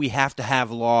fact that we have to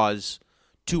have laws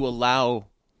to allow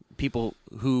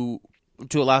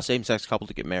same-sex couples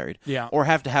to get married, or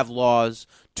have to have laws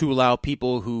to allow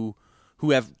people who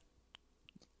have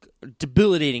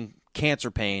debilitating cancer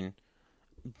pain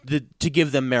to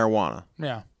give them marijuana,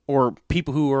 or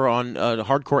people who are on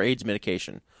hardcore AIDS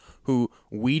medication, who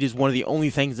weed is one of the only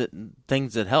things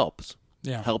that helps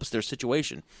their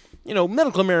situation.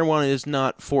 Medical marijuana is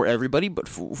not for everybody, but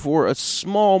for a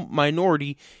small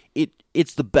minority,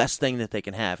 it's the best thing that they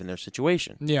can have in their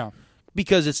situation. Yeah.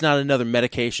 Because it's not another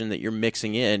medication that you're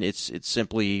mixing in. It's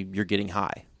simply you're getting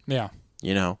high. Yeah.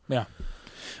 Yeah.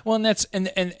 Well, and that's and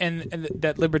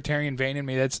that libertarian vein in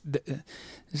me. That's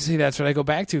what I go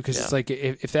back to, because it's like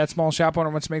if that small shop owner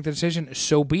wants to make the decision,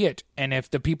 so be it. And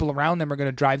if the people around them are going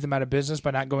to drive them out of business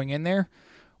by not going in there,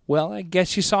 well, I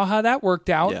guess you saw how that worked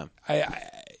out.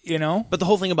 Yeah. But the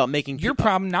whole thing about making your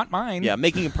problem, not mine. Yeah,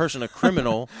 making a person a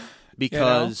criminal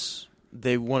because.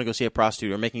 They want to go see a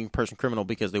prostitute, or making a person criminal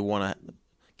because they want to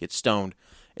get stoned.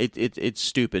 It's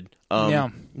stupid. Yeah.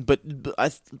 But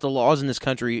the laws in this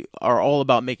country are all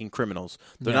about making criminals.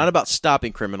 They're not about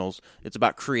stopping criminals. It's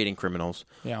about creating criminals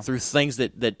through things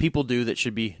that people do that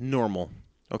should be normal.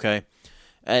 Okay?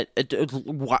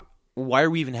 Why are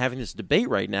we even having this debate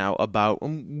right now about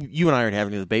you and I aren't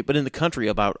having a debate, but in the country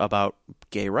about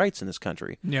gay rights in this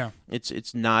country? Yeah.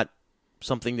 It's not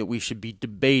something that we should be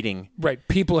debating. Right.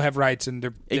 People have rights, and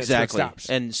they're exactly. That's what stops.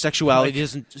 And sexuality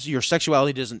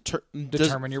doesn't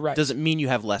determine your rights. Doesn't mean you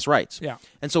have less rights. Yeah.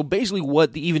 And so basically,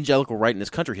 what the evangelical right in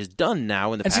this country has done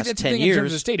now in the past that's 10 the thing years, in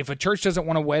terms of state. If a church doesn't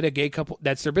want to wed a gay couple,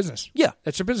 that's their business. Yeah.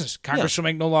 That's their business. Congress will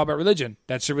make no law about religion.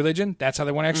 That's their religion. That's how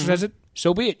they want to exercise it.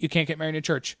 So be it. You can't get married in a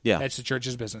church. Yeah. That's the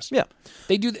church's business. Yeah.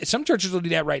 They do. Some churches will do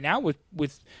that right now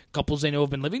with couples they know have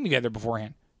been living together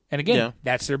beforehand. And again,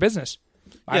 that's their business.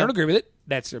 I don't agree with it.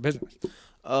 That's their business.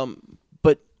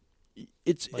 But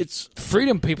it's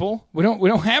freedom, people. We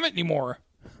don't have it anymore.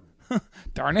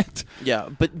 Darn it. Yeah,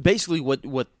 but basically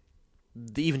what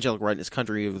the evangelical right in this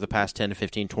country over the past 10 to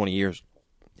 15, 20 years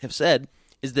have said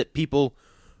is that people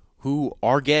who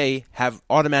are gay have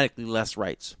automatically less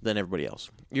rights than everybody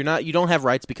else. You don't have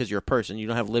rights because you're a person. You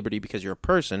don't have liberty because you're a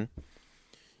person.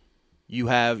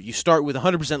 You start with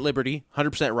 100% liberty,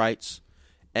 100% rights,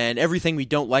 and everything we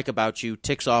don't like about you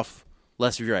ticks off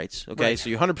less of your rights. Okay, right. So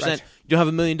you're 100%. Right. You don't have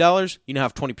 $1 million, you now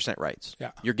have 20% rights.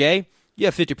 Yeah. You're gay, you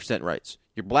have 50% rights.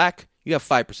 You're black, you have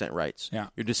 5% rights. Yeah.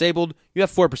 You're disabled, you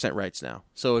have 4% rights now.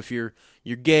 So if you're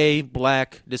gay,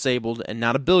 black, disabled, and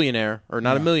not a billionaire or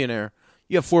not a millionaire,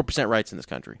 you have 4% rights in this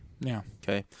country. Yeah.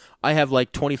 Okay. I have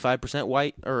like 25%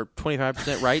 white or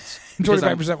 25% rights.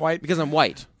 25% white because I'm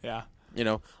white. Yeah. You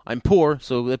know, I'm poor,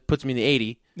 so that puts me in the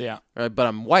 80. Yeah. But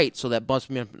I'm white, so that bumps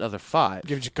me up another 5.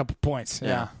 Gives you a couple points.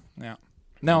 Yeah. Yeah.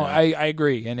 No, I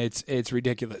agree, and it's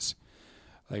ridiculous.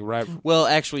 Like right. Well,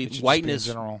 actually,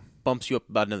 whiteness bumps you up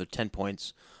about another 10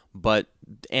 points, but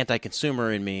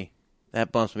anti-consumer in me,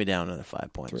 that bumps me down another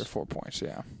 5 points. 3 or 4 points.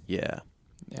 Yeah. Yeah.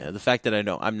 The fact that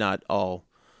I'm not all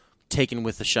taken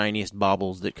with the shiniest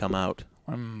baubles that come out.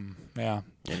 Yeah.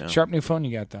 You know. Sharp new phone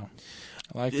you got though.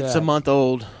 I like that. It's a month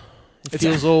old. It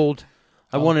feels old.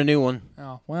 I want a new one.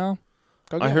 Oh well.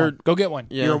 Go get one.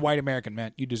 Yeah. You're a white American,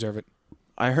 man. You deserve it.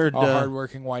 I heard a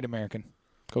hardworking white American.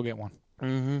 Go get one.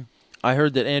 Mm-hmm. I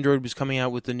heard that Android was coming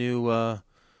out with the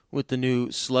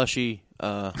new slushy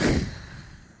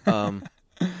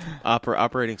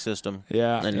operating system.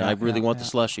 Yeah, and I really want the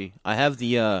slushy. I have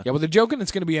the well, they're joking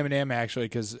it's going to be M&M actually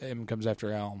because M comes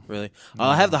after L. Really?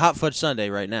 I have the hot fudge sundae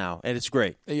right now, and it's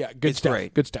great. Yeah, good stuff.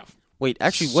 Great. Good stuff. Wait,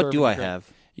 actually, what do I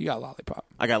have? You got lollipop.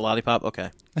 I got lollipop. Okay.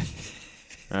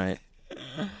 All right.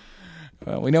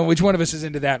 Well, we know which one of us is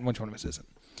into that and which one of us isn't.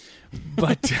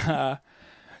 But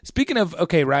speaking of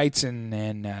rights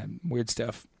and weird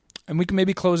stuff, and we can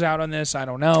maybe close out on this. I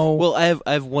don't know. Well, I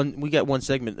have one. We got one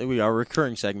segment. Our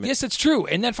recurring segment. Yes, that's true,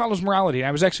 and that follows morality. And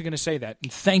I was actually going to say that.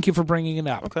 And thank you for bringing it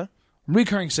up. Okay.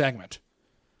 Recurring segment: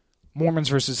 Mormons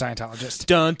versus Scientologists.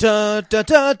 Dun dun dun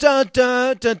dun dun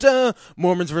dun dun dun.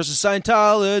 Mormons versus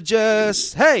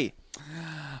Scientologists. Hey.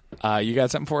 You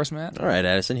got something for us, Matt? All right,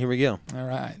 Addison. Here we go. All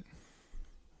right.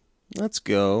 Let's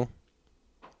go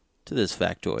to this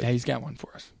factoid. Yeah, he's got one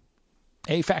for us.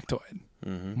 A factoid.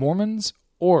 Mm-hmm. Mormons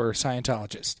or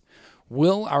Scientologists?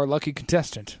 Will our lucky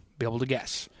contestant be able to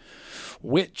guess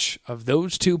which of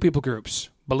those two people groups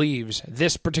believes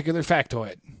this particular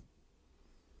factoid?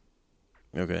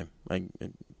 Okay.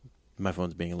 My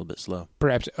phone's being a little bit slow.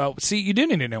 Perhaps. Oh, see, you do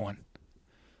need a new one.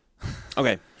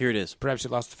 Okay, here it is. Perhaps you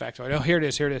lost the factoid. Oh, here it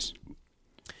is. Here it is.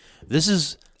 This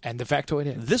is... And the factoid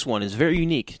is... This one is very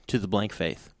unique to the blank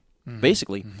faith. Mm-hmm.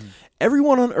 Basically,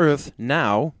 everyone on Earth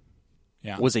now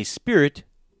was a spirit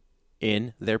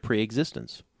in their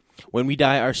pre-existence. When we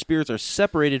die, our spirits are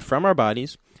separated from our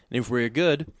bodies, and if we are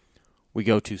good, we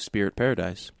go to spirit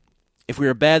paradise. If we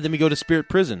are bad, then we go to spirit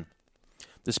prison.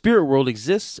 The spirit world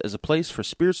exists as a place for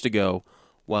spirits to go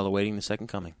while awaiting the second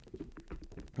coming.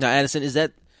 Now, Addison, is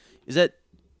that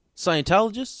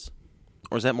Scientologists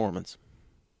or is that Mormons?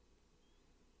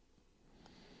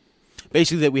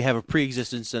 Basically, that we have a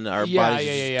pre-existence in our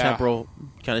bodies, temporal,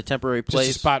 kind of temporary place.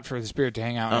 Just a spot for the spirit to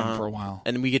hang out in for a while.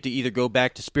 And we get to either go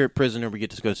back to spirit prison or we get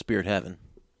to go to spirit heaven.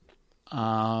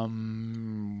 But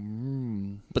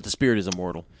the spirit is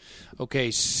immortal.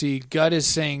 Okay, see, gut is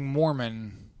saying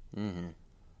Mormon. Mm-hmm.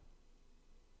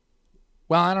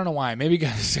 Well, I don't know why. Maybe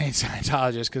gut is saying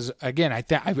Scientologist because, again,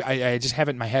 I just have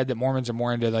it in my head that Mormons are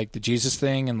more into like the Jesus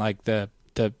thing and like the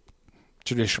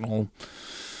traditional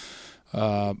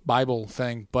Bible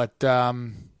thing, but tough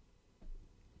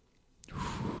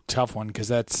one because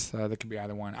that could be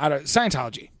either one.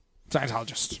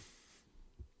 Scientologist.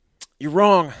 You're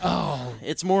wrong. Oh.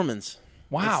 It's Mormons.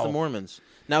 Wow. It's the Mormons.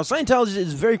 Now, Scientology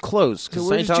is very close because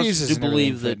Scientologists do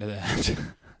believe that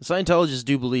Scientologists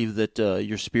do believe that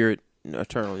your spirit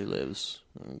eternally lives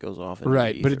and goes off.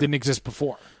 Right, but it didn't exist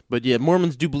before. But yeah,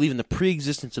 Mormons do believe in the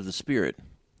pre-existence of the spirit.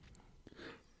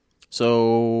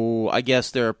 So I guess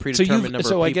there are a predetermined number of people.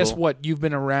 So I guess what, you've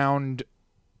been around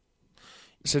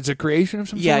since the creation of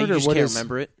some yeah, sort? You or just what can't is...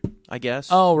 remember it, I guess.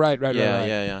 Oh, right.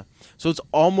 Yeah. So it's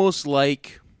almost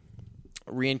like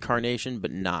reincarnation,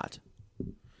 but not.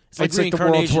 It's like the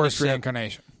world's worst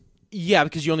reincarnation. Yeah,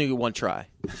 because you only get one try.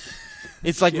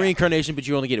 It's like reincarnation, but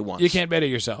you only get it once. You can't better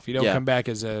yourself. You don't come back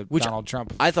as a Donald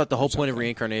Trump. I thought the whole point of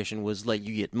reincarnation was like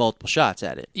you get multiple shots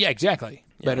at it. Yeah, exactly.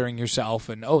 Yeah. Bettering yourself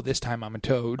and, this time I'm a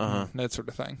toad, that sort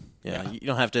of thing. Yeah, you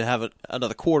don't have to have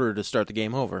another quarter to start the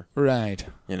game over. Right.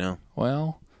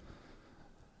 Well,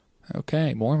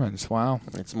 okay, Mormons, wow.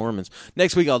 It's Mormons.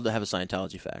 Next week I'll have a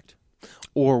Scientology fact.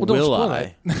 Or will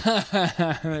I?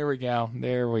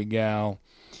 There we go.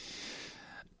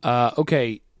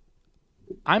 Okay.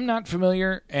 I'm not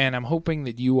familiar, and I'm hoping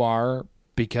that you are,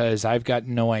 because I've got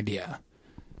no idea.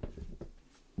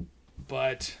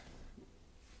 But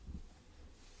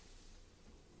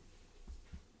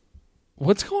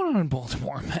what's going on in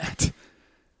Baltimore, Matt?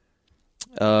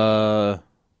 A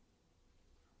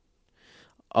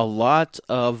lot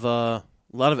of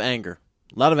anger.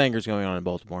 A lot of anger is going on in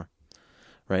Baltimore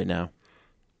right now.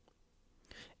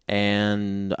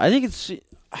 And I think it's...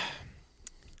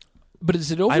 But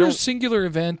is it over a singular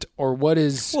event, or what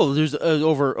is... Well, there's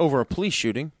over a police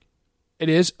shooting. It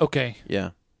is? Okay.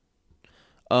 Yeah.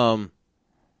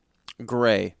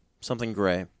 Gray. Something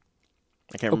gray.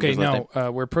 I can't remember. Okay,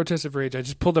 no. Where protests of rage... I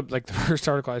just pulled up the first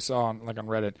article I saw on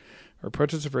Reddit. Where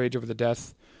protests of rage over the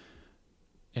death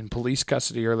in police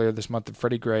custody earlier this month of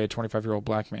Freddie Gray, a 25-year-old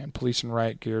black man. Police in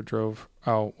riot gear drove...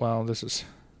 Oh, well, this is...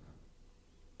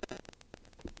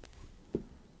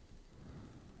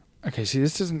 Okay, see,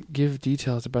 this doesn't give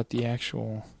details about the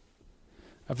actual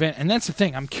event, and that's the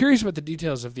thing. I'm curious about the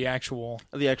details of the actual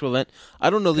event.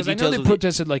 I don't know the details. I know they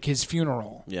protested his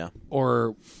funeral. Yeah.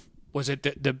 Or was it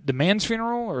the man's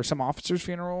funeral or some officer's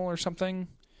funeral or something?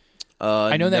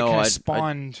 I know that kind of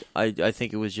spawned. I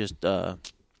think it was just the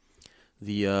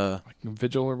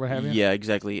vigil or what have you. Yeah,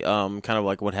 exactly. Kind of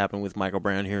like what happened with Michael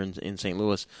Brown here in St.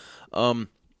 Louis.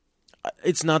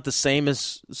 It's not the same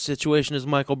situation as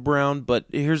Michael Brown, but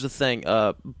here's the thing: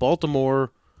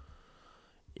 Baltimore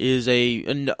is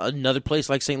another place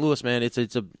like St. Louis, man.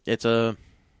 It's a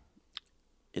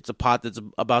pot that's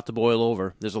about to boil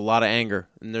over. There's a lot of anger,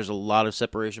 and there's a lot of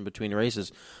separation between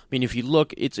races. I mean, if you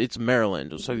look, it's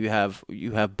Maryland. So you have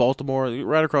Baltimore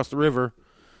right across the river,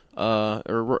 I'm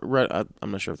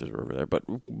not sure if there's a river there, but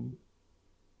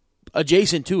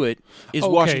adjacent to it is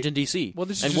Washington D.C. Well,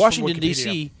 this is and just Washington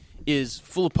D.C. is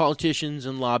full of politicians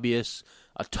and lobbyists,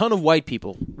 a ton of white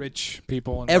people, rich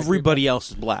people, and everybody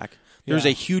else is black. There's a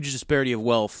huge disparity of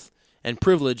wealth and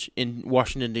privilege in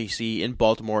Washington D.C., in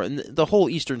Baltimore, and the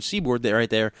whole eastern seaboard right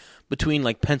there between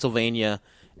Pennsylvania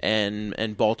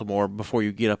and Baltimore before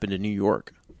you get up into New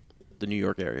York, the New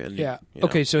York area. Yeah.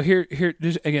 Okay. So here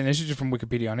this is just from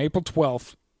Wikipedia. On April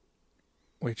 12th.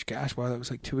 Which, gosh, wow, that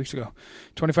was 2 weeks ago.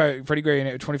 Freddie Gray,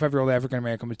 a 25-year-old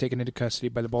African-American, was taken into custody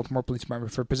by the Baltimore Police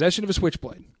Department for possession of a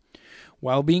switchblade.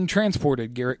 While being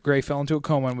transported, Gray fell into a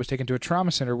coma and was taken to a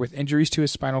trauma center with injuries to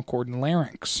his spinal cord and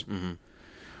larynx. Mm-hmm.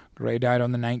 Gray died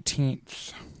on the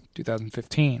 19th,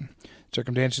 2015.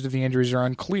 Circumstances of the injuries are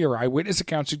unclear. Eyewitness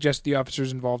accounts suggest the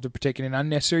officers involved have taken an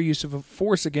unnecessary use of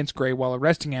force against Gray while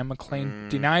arresting him, a claim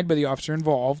denied by the officer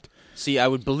involved. See, I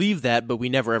would believe that, but we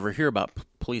never ever hear about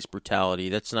police brutality.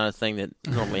 That's not a thing that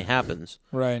normally happens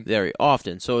very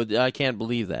often, so I can't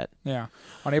believe that. Yeah.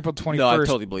 On April 21st... No, I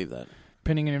totally believe that.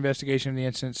 Pending an investigation of the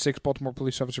incident, 6 Baltimore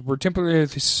police officers were temporarily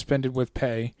suspended with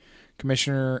pay.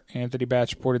 Commissioner Anthony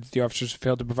Batts reported that the officers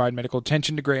failed to provide medical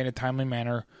attention to Gray in a timely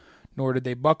manner, nor did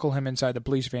they buckle him inside the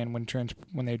police van when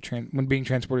being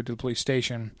transported to the police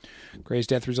station. Gray's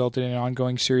death resulted in an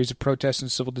ongoing series of protests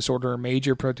and civil disorder. A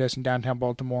major protest in downtown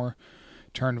Baltimore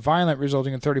turned violent,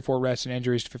 resulting in 34 arrests and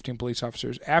injuries to 15 police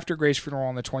officers. After Gray's funeral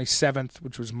on the 27th,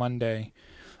 which was Monday,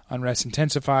 unrest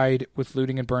intensified with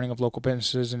looting and burning of local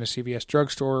businesses and a CVS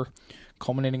drugstore,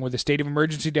 culminating with a state of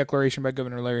emergency declaration by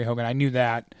Governor Larry Hogan. I knew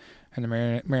that. And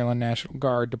the Maryland National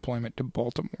Guard deployment to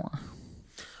Baltimore.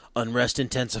 Unrest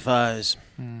intensifies.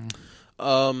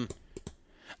 Honestly,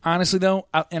 though,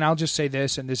 I'll just say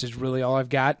this, and this is really all I've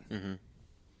got. Mm-hmm.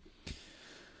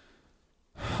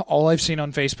 All I've seen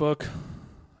on Facebook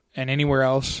and anywhere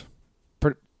else,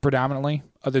 predominantly,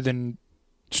 other than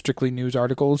strictly news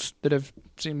articles that have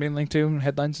been linked to,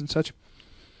 headlines and such,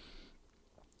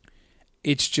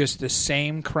 it's just the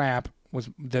same crap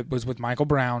that was with Michael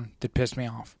Brown that pissed me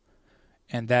off.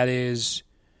 And that is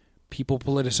people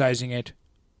politicizing it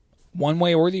one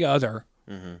way or the other,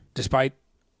 despite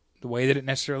the way that it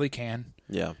necessarily can.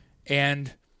 Yeah.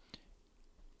 And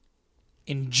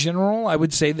in general, I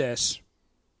would say this,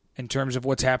 in terms of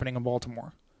what's happening in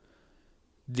Baltimore.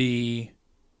 The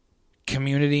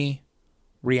community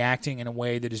reacting in a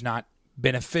way that is not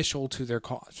beneficial to their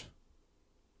cause.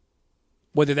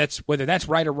 Whether that's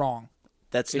right or wrong.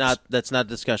 That's not a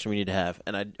discussion we need to have,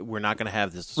 and we're not going to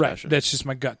have this discussion. Right. That's just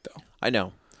my gut, though. I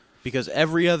know, because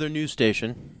every other news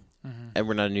station, and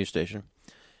we're not a news station.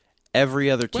 Every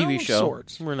other TV show,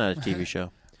 sorts. We're not a TV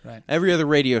show. Right. Every other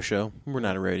radio show, we're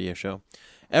not a radio show.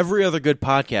 Every other good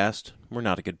podcast, we're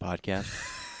not a good podcast.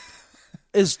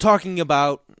 is talking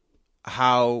about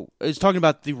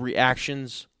the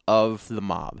reactions of the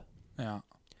mob. Yeah.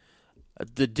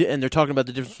 And they're talking about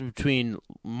the difference between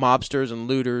mobsters and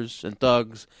looters and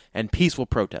thugs and peaceful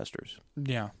protesters.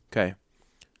 Yeah. Okay.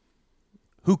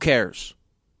 Who cares?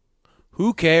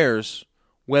 Who cares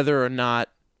whether or not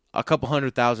a couple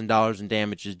 $100,000 in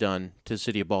damage is done to the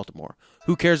city of Baltimore?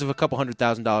 Who cares if a couple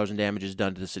 $100,000 in damage is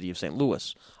done to the city of St.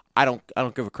 Louis? I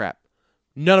don't give a crap.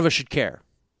 None of us should care.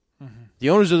 The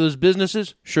owners of those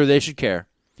businesses, sure, they should care.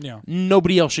 Yeah.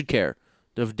 Nobody else should care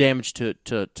of damage to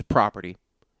property.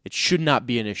 It should not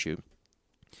be an issue.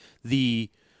 The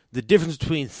difference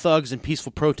between thugs and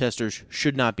peaceful protesters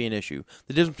should not be an issue.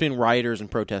 The difference between rioters and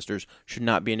protesters should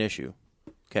not be an issue.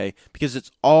 Okay? Because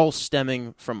it's all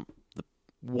stemming from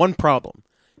one problem.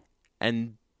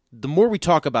 And the more we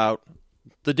talk about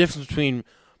the difference between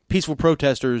peaceful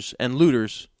protesters and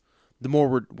looters, the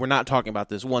more we're not talking about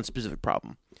this one specific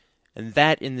problem. And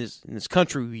that in this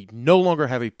country, we no longer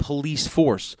have a police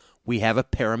force. We have a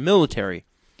paramilitary.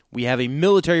 We have a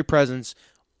military presence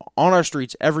on our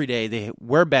streets every day. They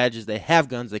wear badges. They have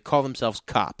guns. They call themselves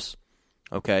cops.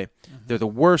 Okay? They're the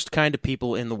worst kind of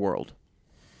people in the world.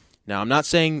 Now, I'm not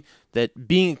saying that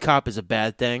being a cop is a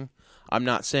bad thing. I'm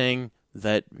not saying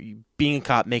that being a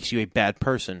cop makes you a bad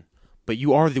person. But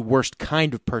you are the worst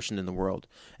kind of person in the world,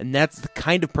 and that's the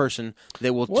kind of person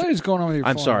that will. What is going on with your phone?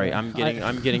 I'm sorry, man?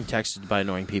 I'm getting texted by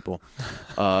annoying people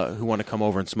who want to come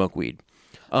over and smoke weed.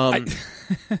 The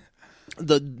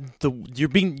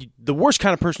worst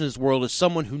kind of person in this world is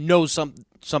someone who knows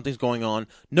something's going on,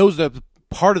 knows they're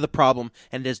part of the problem,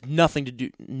 and does nothing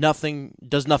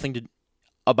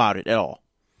about it at all.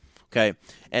 Okay,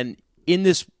 and in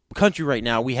this country right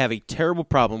now, we have a terrible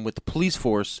problem with the police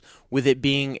force, with it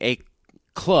being a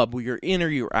club where you're in or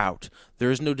you're out.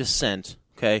 There is no dissent.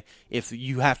 Okay, if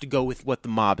you have to go with what the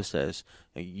mob says,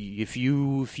 if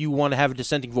you want to have a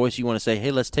dissenting voice, you want to say,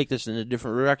 hey, let's take this in a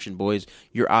different direction, boys.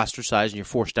 You're ostracized and you're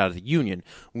forced out of the union.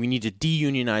 We need to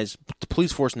de-unionize the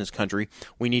police force in this country.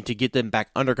 We need to get them back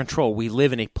under control. We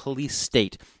live in a police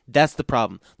state. That's the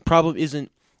problem. The problem isn't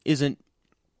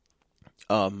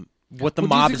what the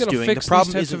mob is doing. The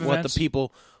problem isn't what the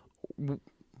people.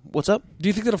 What's up? Do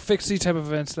you think that'll fix these type of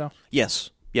events, though?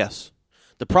 Yes.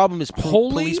 The problem is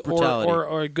police brutality.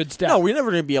 or a good step. No, we're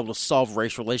never going to be able to solve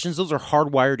race relations. Those are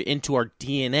hardwired into our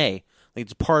DNA. Like,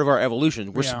 it's part of our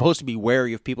evolution. We're supposed to be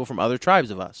wary of people from other tribes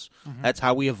of us. That's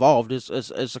how we evolved as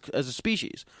a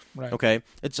species. Right. Okay,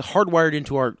 it's hardwired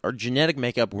into our genetic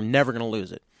makeup. We're never going to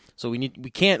lose it. So we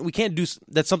can't do.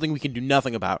 That's something we can do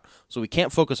nothing about. So we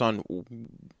can't focus on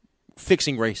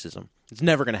fixing racism. It's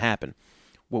never going to happen.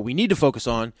 What we need to focus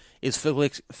on is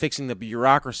fixing the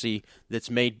bureaucracy that's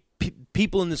made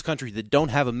people in this country that don't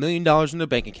have $1 million in their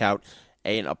bank account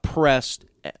an oppressed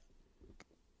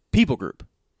people group.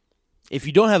 If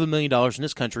you don't have $1 million in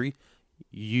this country,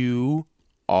 you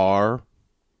are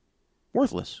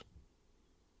worthless.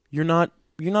 You're not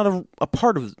a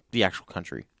part of the actual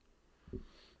country.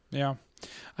 Yeah,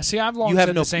 I see. I've long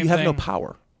said the same thing. You have no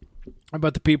power.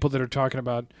 About the people that are talking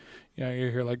about, you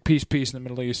hear like peace in the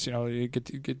Middle East. You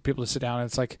get people to sit down, and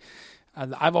it's like,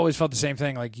 I've always felt the same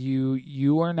thing. Like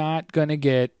you are not going to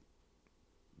get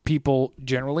people,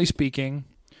 generally speaking,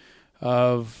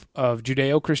 of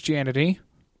Judeo-Christianity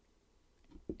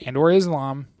and or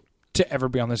Islam to ever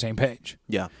be on the same page.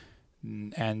 Yeah,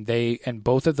 and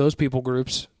both of those people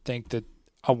groups think that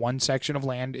one section of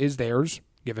land is theirs,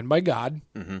 given by God,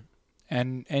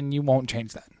 and you won't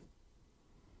change that.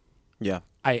 Yeah,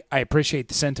 I appreciate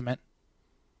the sentiment.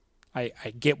 I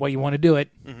get why you want to do it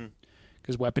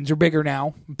because weapons are bigger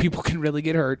now. People can really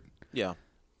get hurt. Yeah,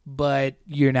 but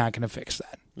you're not going to fix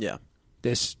that. Yeah,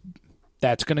 this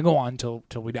That's going to go on till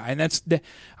we die, and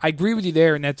I agree with you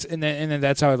there, and then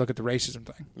that's how I look at the racism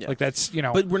thing. Yeah. Like that's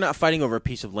But we're not fighting over a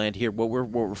piece of land here. What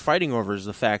we're fighting over is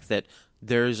the fact that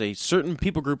there is a certain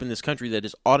people group in this country that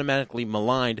is automatically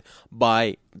maligned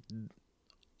by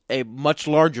a much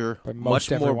larger,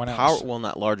 much more powerful. Well,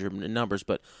 not larger in numbers,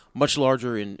 but much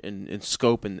larger in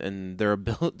scope and their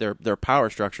their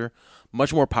power structure,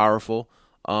 much more powerful.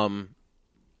 And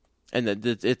that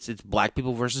it's black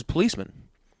people versus policemen.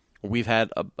 We've had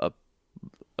a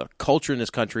culture in this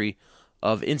country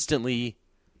of instantly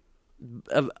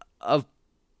of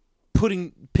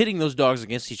pitting those dogs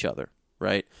against each other,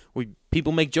 right?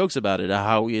 People make jokes about it,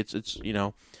 how it's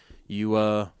you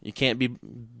can't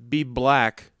be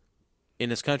black in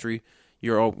this country.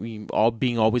 You're all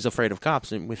being always afraid of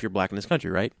cops if you're black in this country,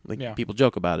 right? Like people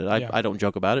joke about it. I don't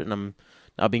joke about it, and I'm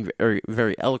not being very,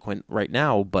 very eloquent right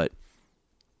now, but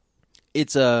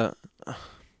it's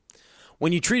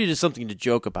when you treat it as something to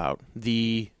joke about,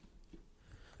 the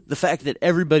fact that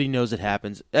everybody knows it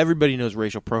happens, everybody knows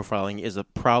racial profiling is a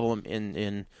problem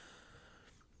in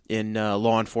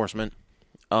law enforcement,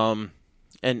 and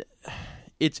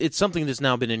it's something that's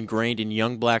now been ingrained in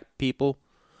young black people,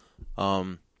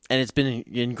 and it's been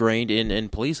ingrained in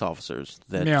police officers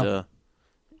that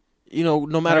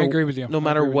no matter I agree with you. No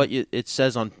matter what it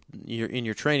says in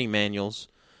your training manuals,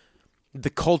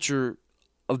 the culture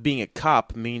of being a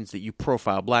cop means that you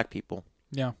profile black people.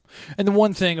 Yeah, and the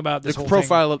one thing about this the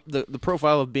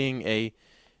profile of being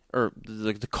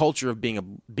the culture of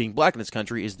being black in this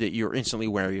country is that you're instantly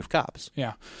wary of cops.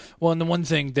 Yeah, well, and the one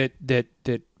thing that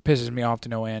pisses me off to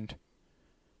no end,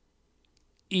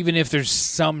 even if there's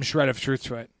some shred of truth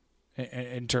to it,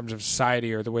 in terms of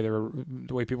society or the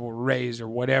way people were raised or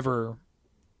whatever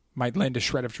might lend a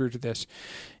shred of truth to this,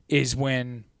 is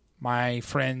when my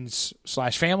friends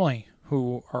 / family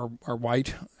who are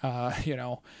white,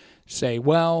 say,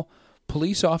 well,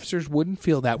 police officers wouldn't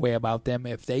feel that way about them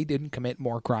if they didn't commit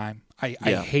more crime. I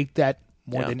hate that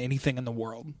more than anything in the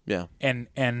world. Yeah.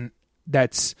 And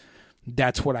that's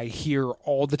what I hear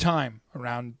all the time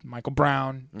around Michael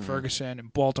Brown, Ferguson,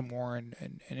 and Baltimore,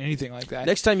 and anything like that.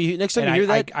 Next time you hear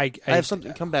that, I have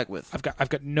something to come back with. I've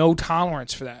got no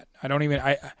tolerance for that.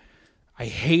 I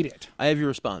hate it. I have your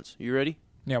response. You ready?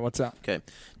 Yeah, what's up? Okay.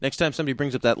 Next time somebody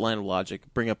brings up that line of logic,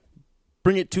 bring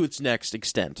it to its next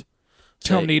extent.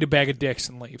 Tell them to eat a bag of dicks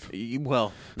and leave.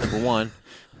 Well, number one.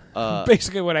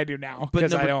 Basically what I do now. But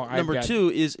number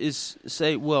two is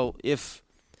say, well, if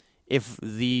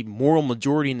the moral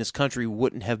majority in this country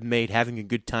wouldn't have made having a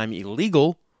good time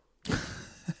illegal,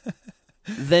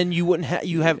 then you wouldn't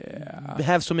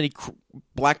have so many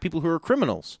black people who are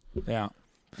criminals. Yeah.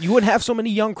 You wouldn't have so many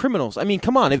young criminals. I mean,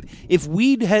 come on. If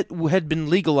weed had been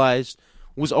legalized,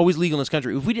 was always legal in this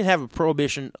country, if we didn't have a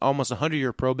prohibition, almost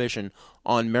 100-year prohibition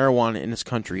on marijuana in this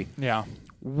country,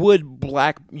 would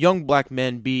young black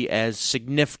men be as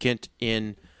significant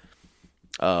in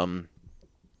prison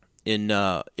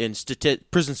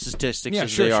statistics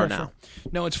as they are now?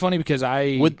 No, it's funny because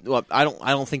I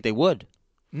don't think they would.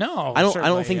 No, I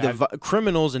don't think the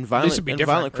criminals and violent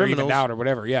criminals evened out or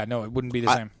whatever. Yeah, no, it wouldn't be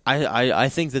the same. I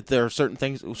think that there are certain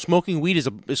things. Smoking weed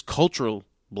is cultural.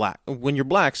 Black. When you're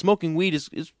black, smoking weed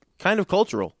is kind of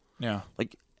cultural. Yeah,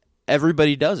 like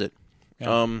everybody does it.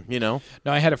 Yeah. No,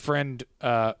 I had a friend,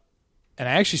 and I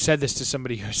actually said this to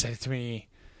somebody who said to me,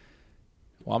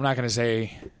 "Well, I'm not going to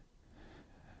say.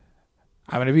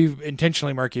 I'm going to be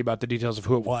intentionally murky about the details of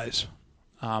who it was.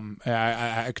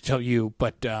 I could tell you,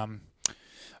 but."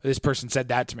 This person said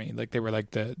that to me. Like they were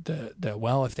like the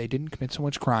well, if they didn't commit so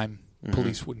much crime,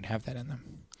 police wouldn't have that in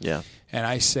them. Yeah. And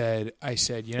I said, if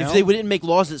they didn't make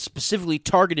laws that specifically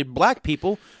targeted black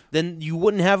people, then you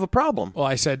wouldn't have a problem. Well,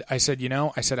 I said, I've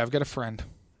got a friend,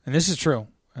 and this is true.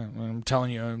 I'm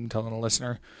telling the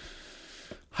listener.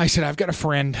 I said, I've got a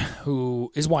friend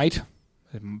who is white,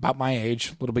 about my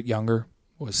age, a little bit younger,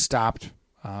 was stopped,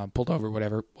 pulled over,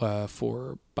 whatever,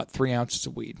 for about 3 ounces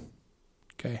of weed.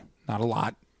 Okay. Not a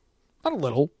lot. Not a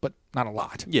little, but not a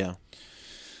lot. Yeah.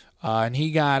 And he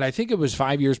got, I think it was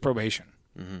 5 years probation.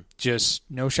 Mm-hmm. Just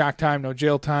no shock time, no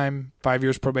jail time, 5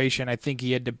 years probation. I think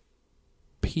he had to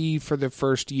pee for the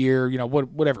first year,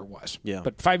 whatever it was. Yeah.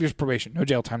 But 5 years probation, no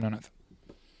jail time, no nothing.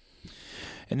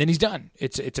 And then he's done.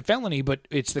 It's a felony, but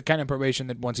it's the kind of probation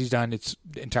that once he's done, it's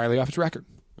entirely off his record.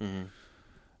 Mm-hmm.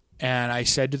 And I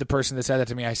said to the person that said that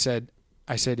to me, I said,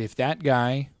 if that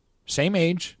guy, same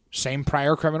age, same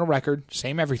prior criminal record,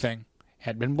 same everything,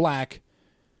 had been black,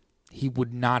 he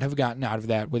would not have gotten out of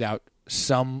that without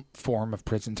some form of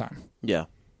prison time. Yeah.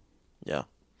 Yeah.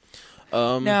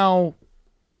 Now,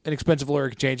 an expensive lawyer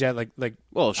can change that.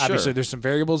 Well, sure. Obviously, there's some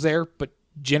variables there, but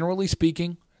generally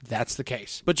speaking, that's the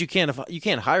case. But you can't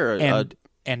hire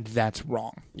and that's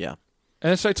wrong. Yeah.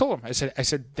 And so I told him, I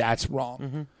said that's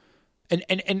wrong.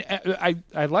 And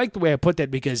I like the way I put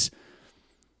that because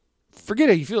forget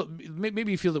it. You feel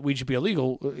maybe you feel that weed should be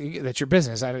illegal. That's your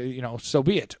business. So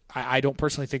be it. I don't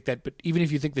personally think that, but even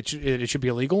if you think that it should be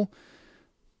illegal,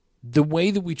 the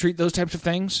way that we treat those types of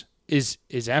things is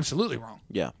absolutely wrong.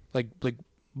 Yeah. Like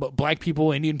black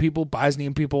people, Indian people,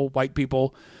 Bosnian people, white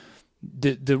people,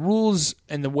 the rules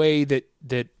and the way that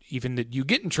even that you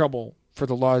get in trouble for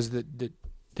the laws that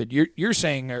you're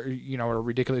saying are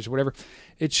ridiculous or whatever,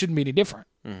 it shouldn't be any different.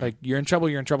 Like you're in trouble.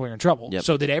 Yep.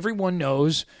 So that everyone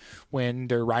knows when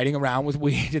they're riding around with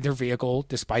weed in their vehicle,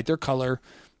 despite their color,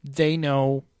 they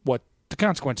know what the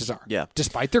consequences are. Yeah.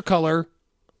 Despite their color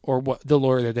or what the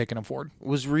lawyer that they can afford.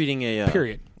 Was reading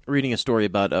a story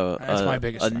about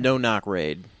a no-knock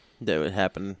raid that would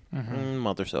happen a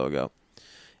month or so ago.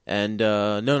 And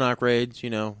no-knock raids,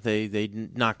 they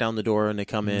knock down the door and they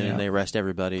come in and they arrest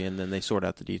everybody and then they sort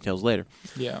out the details later.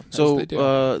 Yeah. So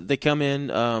they come in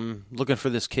looking for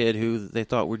this kid who they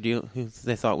thought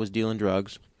was dealing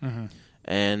drugs,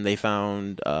 and they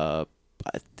found I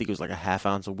think it was like a half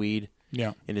ounce of weed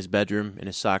in his bedroom in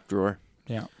his sock drawer.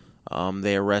 Yeah.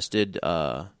 They arrested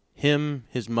him,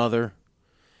 his mother,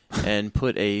 and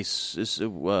put a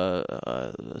seizure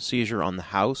on the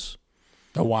house.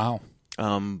 Oh wow.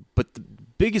 But the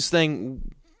biggest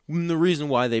thing, the reason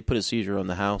why they put a seizure on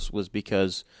the house was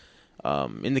because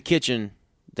in the kitchen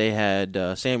they had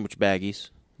sandwich baggies,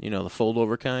 the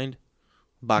fold-over kind,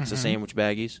 box of sandwich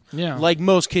baggies, like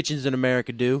most kitchens in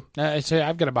America do.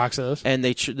 I've got a box of those. And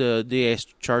the DA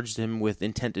charged him with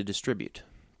intent to distribute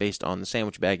based on the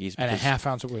sandwich baggies. And a half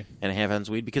ounce of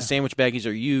weed. Because sandwich baggies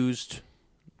are used,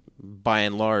 by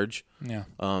and large,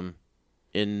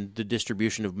 in the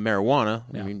distribution of marijuana.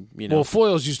 Yeah. I mean, Well,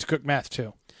 foil's used to cook meth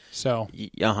too. So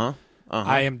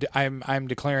I am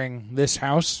declaring this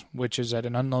house, which is at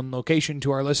an unknown location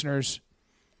to our listeners,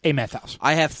 a meth house.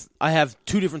 I have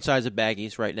two different sizes of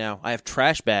baggies right now. I have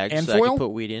trash bags and that foil? I can put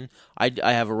weed in. I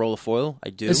have a roll of foil. I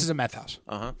do. This is a meth house.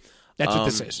 That's what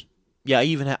this is. Yeah, I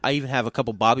even have a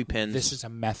couple bobby pins. This is a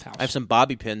meth house. I have some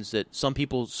bobby pins that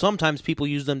sometimes people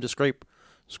use them to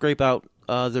scrape out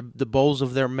the bowls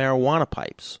of their marijuana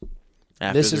pipes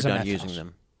after they're done using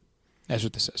them. That's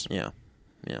what this is. Yeah.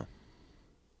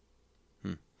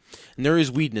 And there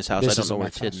is weed in this house. I don't know where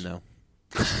it's hidden though.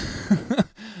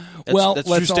 That's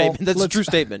a true statement. That's a true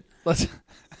statement.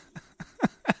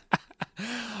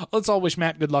 Let's all wish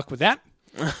Matt good luck with that.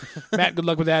 Matt, good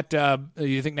luck with that.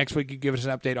 You think next week you give us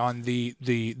an update on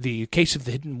the case of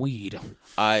the hidden weed?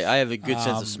 I have a good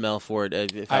sense of smell for it.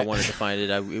 If I wanted to find it,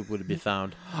 it would have been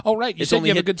found. Oh, right. You said you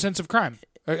have a good sense of crime.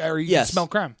 Or you can smell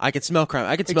crime. I can smell crime.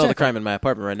 I can smell the crime in my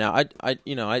apartment right now.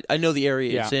 I know the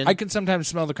area it's in. I can sometimes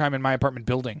smell the crime in my apartment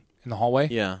building in the hallway.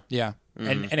 Yeah.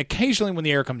 And occasionally when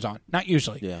the air comes on. Not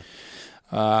usually. Yeah.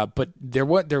 But there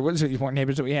was one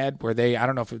neighbors that we had where I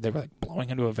don't know if they were like blowing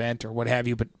into a vent or what have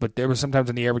you, but there was sometimes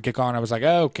when the air would kick on, I was like,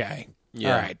 okay,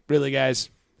 all right, really, guys,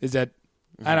 is that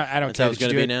I don't That's care how it's that you going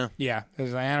to do be it. now. Yeah,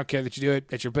 I don't care that you do it.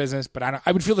 That's your business. But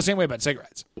I would feel the same way about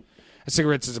cigarettes.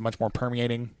 Cigarettes is a much more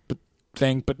permeating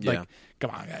thing. But like,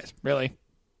 come on, guys, really,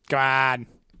 come on,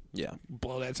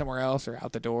 blow that somewhere else or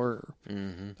out the door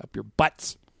or up your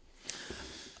butts,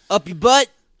 up your butt,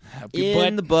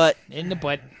 in the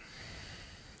butt.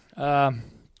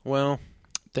 Well,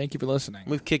 thank you for listening.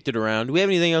 We've kicked it around. Do we have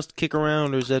anything else to kick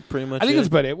around, or is that pretty much I think it? that's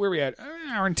about it. Where are we at? An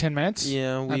hour and 10 minutes.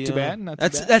 Yeah. Not too bad.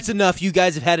 That's enough. You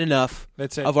guys have had enough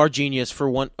That's it. of our genius for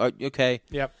one. Okay.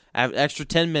 Yep. Extra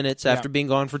 10 minutes after being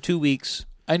gone for 2 weeks.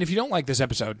 And if you don't like this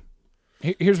episode,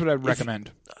 here's what I'd recommend.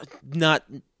 Not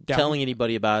telling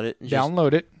anybody about it.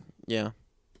 Download it. Yeah.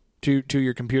 To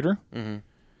your computer and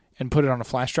put it on a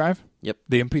flash drive. Yep.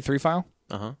 The MP3 file.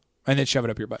 And then shove it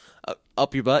up your butt.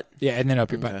 Up your butt? Yeah, and then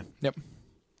up your butt. Yep.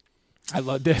 I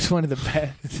love that's one of the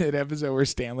best episode where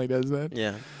Stanley does that.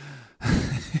 Yeah.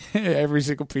 Every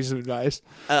single piece of advice.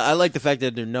 I like the fact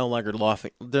that they're no longer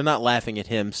laughing. They're not laughing at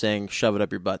him saying "shove it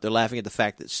up your butt." They're laughing at the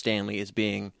fact that Stanley is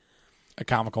being a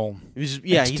comical. He's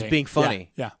being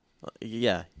funny. Yeah.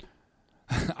 Yeah.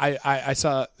 I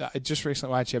just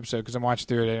recently watched the episode because I'm watching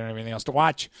through it. I don't have anything else to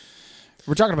watch.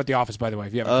 We're talking about The Office, by the way.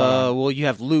 If you haven't caught on. Well, you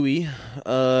have Louis,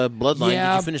 Bloodline.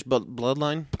 Yeah. Did you finish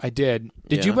Bloodline? I did.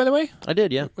 Did you, by the way? I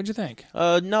did. Yeah. What'd you think?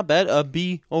 Not bad.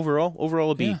 B overall. Overall,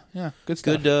 a B. Yeah. Good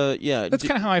stuff. Good. Yeah. That's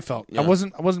kind of how I felt. Yeah. I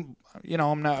wasn't. I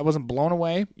wasn't blown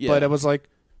away, but I was like,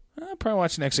 I'll probably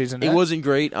watch the next season. It wasn't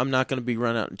great. I'm not going to be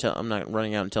I'm not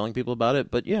running out and telling people about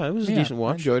it. But yeah, it was a decent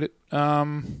watch. I enjoyed it.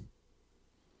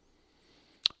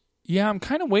 Yeah, I'm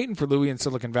kind of waiting for Louis in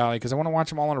Silicon Valley because I want to watch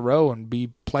them all in a row and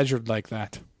be pleasured like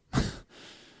that.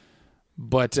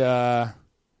 But,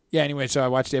 anyway, so I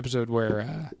watched the episode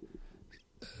where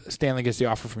Stanley gets the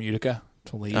offer from Utica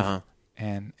to leave.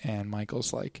 And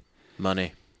Michael's like...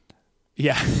 Money.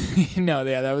 Yeah.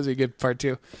 That was a good part,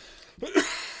 too.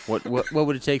 What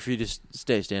would it take for you to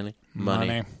stay, Stanley?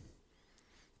 Money.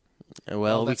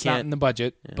 Well, that's we can't... not in the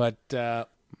budget, but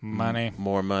money.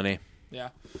 More money. Yeah.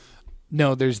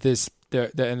 No, there's this...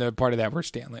 and the part of that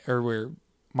where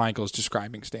Michael's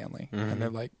describing Stanley. And they're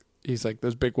like... He's like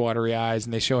those big watery eyes,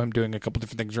 and they show him doing a couple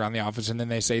different things around the office, and then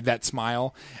they say that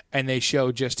smile, and they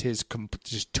show just his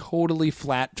just totally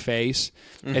flat face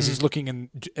as he's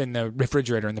looking in the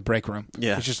refrigerator in the break room.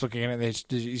 Yeah, he's just looking at it.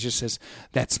 And he just says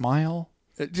that smile.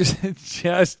 It's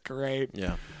just great.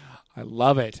 Yeah, I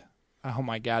love it. Oh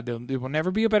my God, there will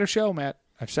never be a better show, Matt.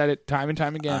 I've said it time and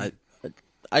time again.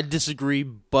 I disagree,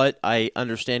 but I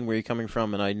understand where you're coming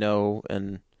from, and I know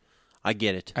and. I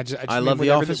get it. I love The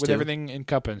Office with too. everything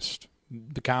encompassed: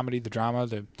 the comedy, the drama,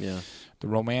 the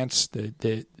romance.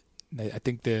 I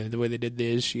think the way they did the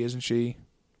is she isn't she,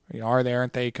 are they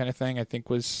aren't they kind of thing. I think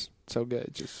was so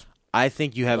good. I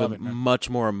think you have a much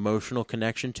more emotional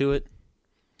connection to it,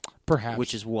 perhaps,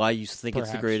 which is why you think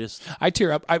it's the greatest. I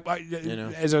tear up.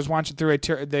 As I was watching through,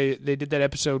 they did that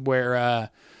episode where.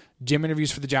 Jim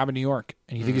interviews for the job in New York,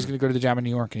 and you think he's going to go to the job in New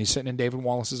York, and he's sitting in David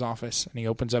Wallace's office, and he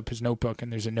opens up his notebook,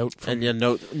 and there's a note from... And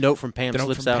note from Pam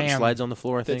slips out and slides on the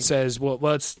floor, I think. It says, well,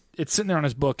 it's sitting there on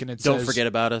his book, and it says... Don't forget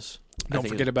about us. Don't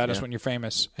forget about us when you're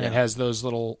famous. And it has those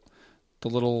little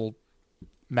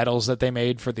medals that they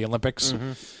made for the Olympics,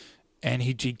 and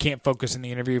he can't focus in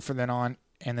the interview from then on,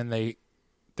 and then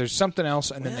there's something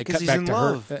else, and then they cut back to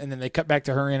her, and then they cut back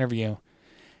to her interview,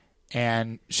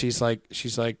 and she's like...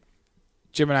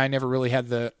 Jim and I never really had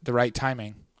the right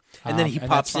timing. And then he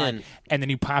pops in. And then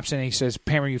he pops in and he says,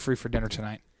 Pam, are you free for dinner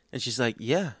tonight? And she's like,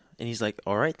 yeah. And he's like,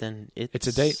 all right, then. It's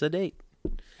a date.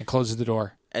 And closes the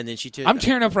door. And then she I'm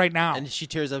tearing up right now. And she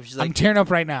tears up. She's like, I'm tearing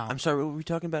up right now. I'm sorry, what were we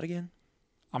talking about again?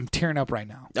 I'm tearing up right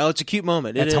now. Oh, it's a cute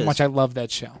moment. That's how much I love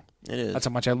that show. It is. That's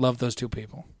how much I love those two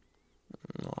people.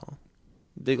 Aww.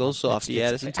 Big old softy,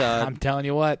 Addison Todd. I'm telling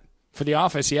you what. For The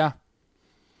Office, yeah.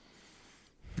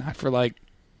 Not for,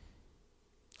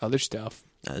 other stuff.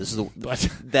 This is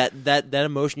that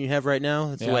emotion you have right now.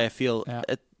 That's the way I feel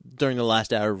during the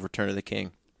last hour of Return of the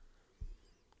King.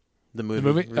 The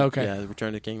movie? Okay. Yeah, Return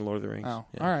of the King, Lord of the Rings. Oh,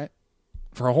 all right.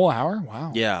 For a whole hour?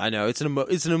 Wow. Yeah, I know. It's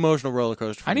an emotional roller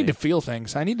coaster. I need to feel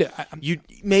things. I need to. You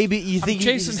think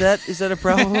is that a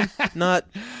problem? not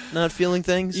feeling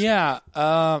things? Yeah.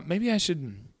 Maybe I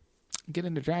should get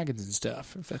into dragons and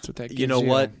stuff if that's what that gives you. You know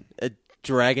what?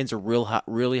 Dragons are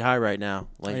really high right now.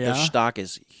 Their stock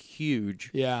is huge.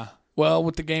 Yeah. Well,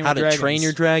 with the game How of Dragons. to Train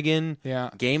Your Dragon.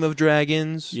 Yeah. Game of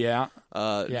Dragons. Yeah.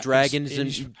 Dragons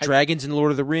and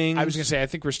Lord of the Rings. I was going to say, I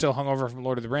think we're still hungover from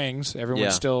Lord of the Rings.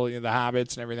 Everyone's still the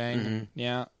Hobbits and everything. Mm-hmm.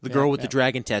 Yeah. The girl with the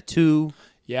dragon tattoo.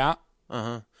 Yeah.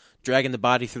 Dragging the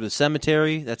body through the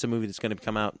cemetery. That's a movie that's going to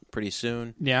come out pretty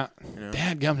soon. Yeah.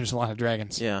 Dadgum, there's a lot of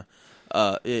dragons. Yeah.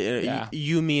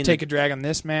 You mean Take a Drag on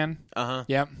This, Man.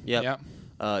 Yep.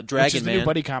 Dragon Which is Man. The new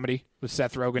buddy comedy with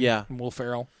Seth Rogen and Will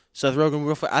Ferrell. Seth Rogen,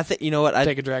 Will Ferrell. I think you know what.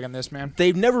 Take a Drag on This, Man.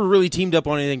 They've never really teamed up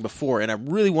on anything before, and I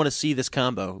really want to see this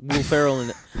combo: Will Ferrell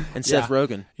and Seth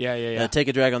Rogen. Yeah. Take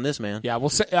a Drag on This, Man. Yeah.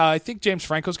 Well, I think James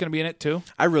Franco's going to be in it too.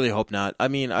 I really hope not. I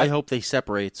mean, I hope they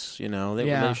separates. Their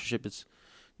relationship is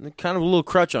kind of a little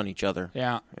crutch on each other.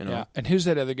 Yeah. Yeah. And who's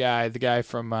that other guy? The guy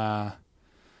from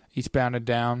Eastbound and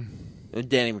Down.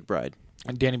 Danny McBride.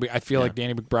 And I feel like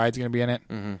Danny McBride's going to be in it.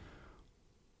 Mm-hmm.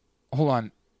 Hold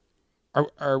on.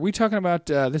 Are we talking about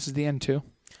This Is the End too?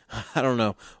 I don't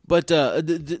know, but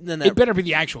it better be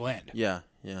the actual end. Yeah.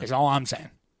 That's all I'm saying.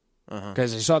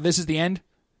 Because I saw This Is the End,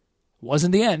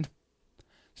 wasn't the end.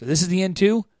 So This Is the End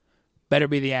too, better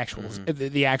be the actual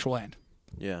the actual end.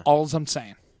 Yeah. All I'm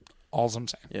saying.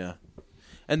 Yeah.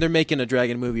 And they're making a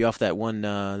dragon movie off that one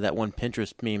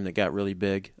Pinterest meme that got really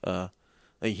big.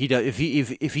 If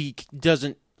he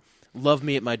doesn't love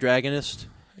me at my dragonist,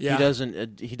 he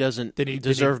doesn't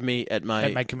deserve me at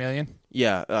my chameleon.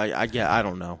 Yeah, I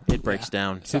don't know. It breaks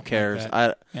down. Who cares?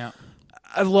 Like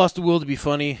I've lost the will to be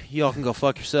funny. Y'all can go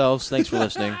fuck yourselves. Thanks for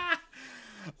listening.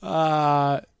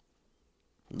 Yeah.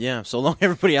 So long,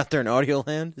 everybody out there in audio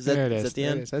land. Is that the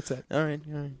end? That's it. All right.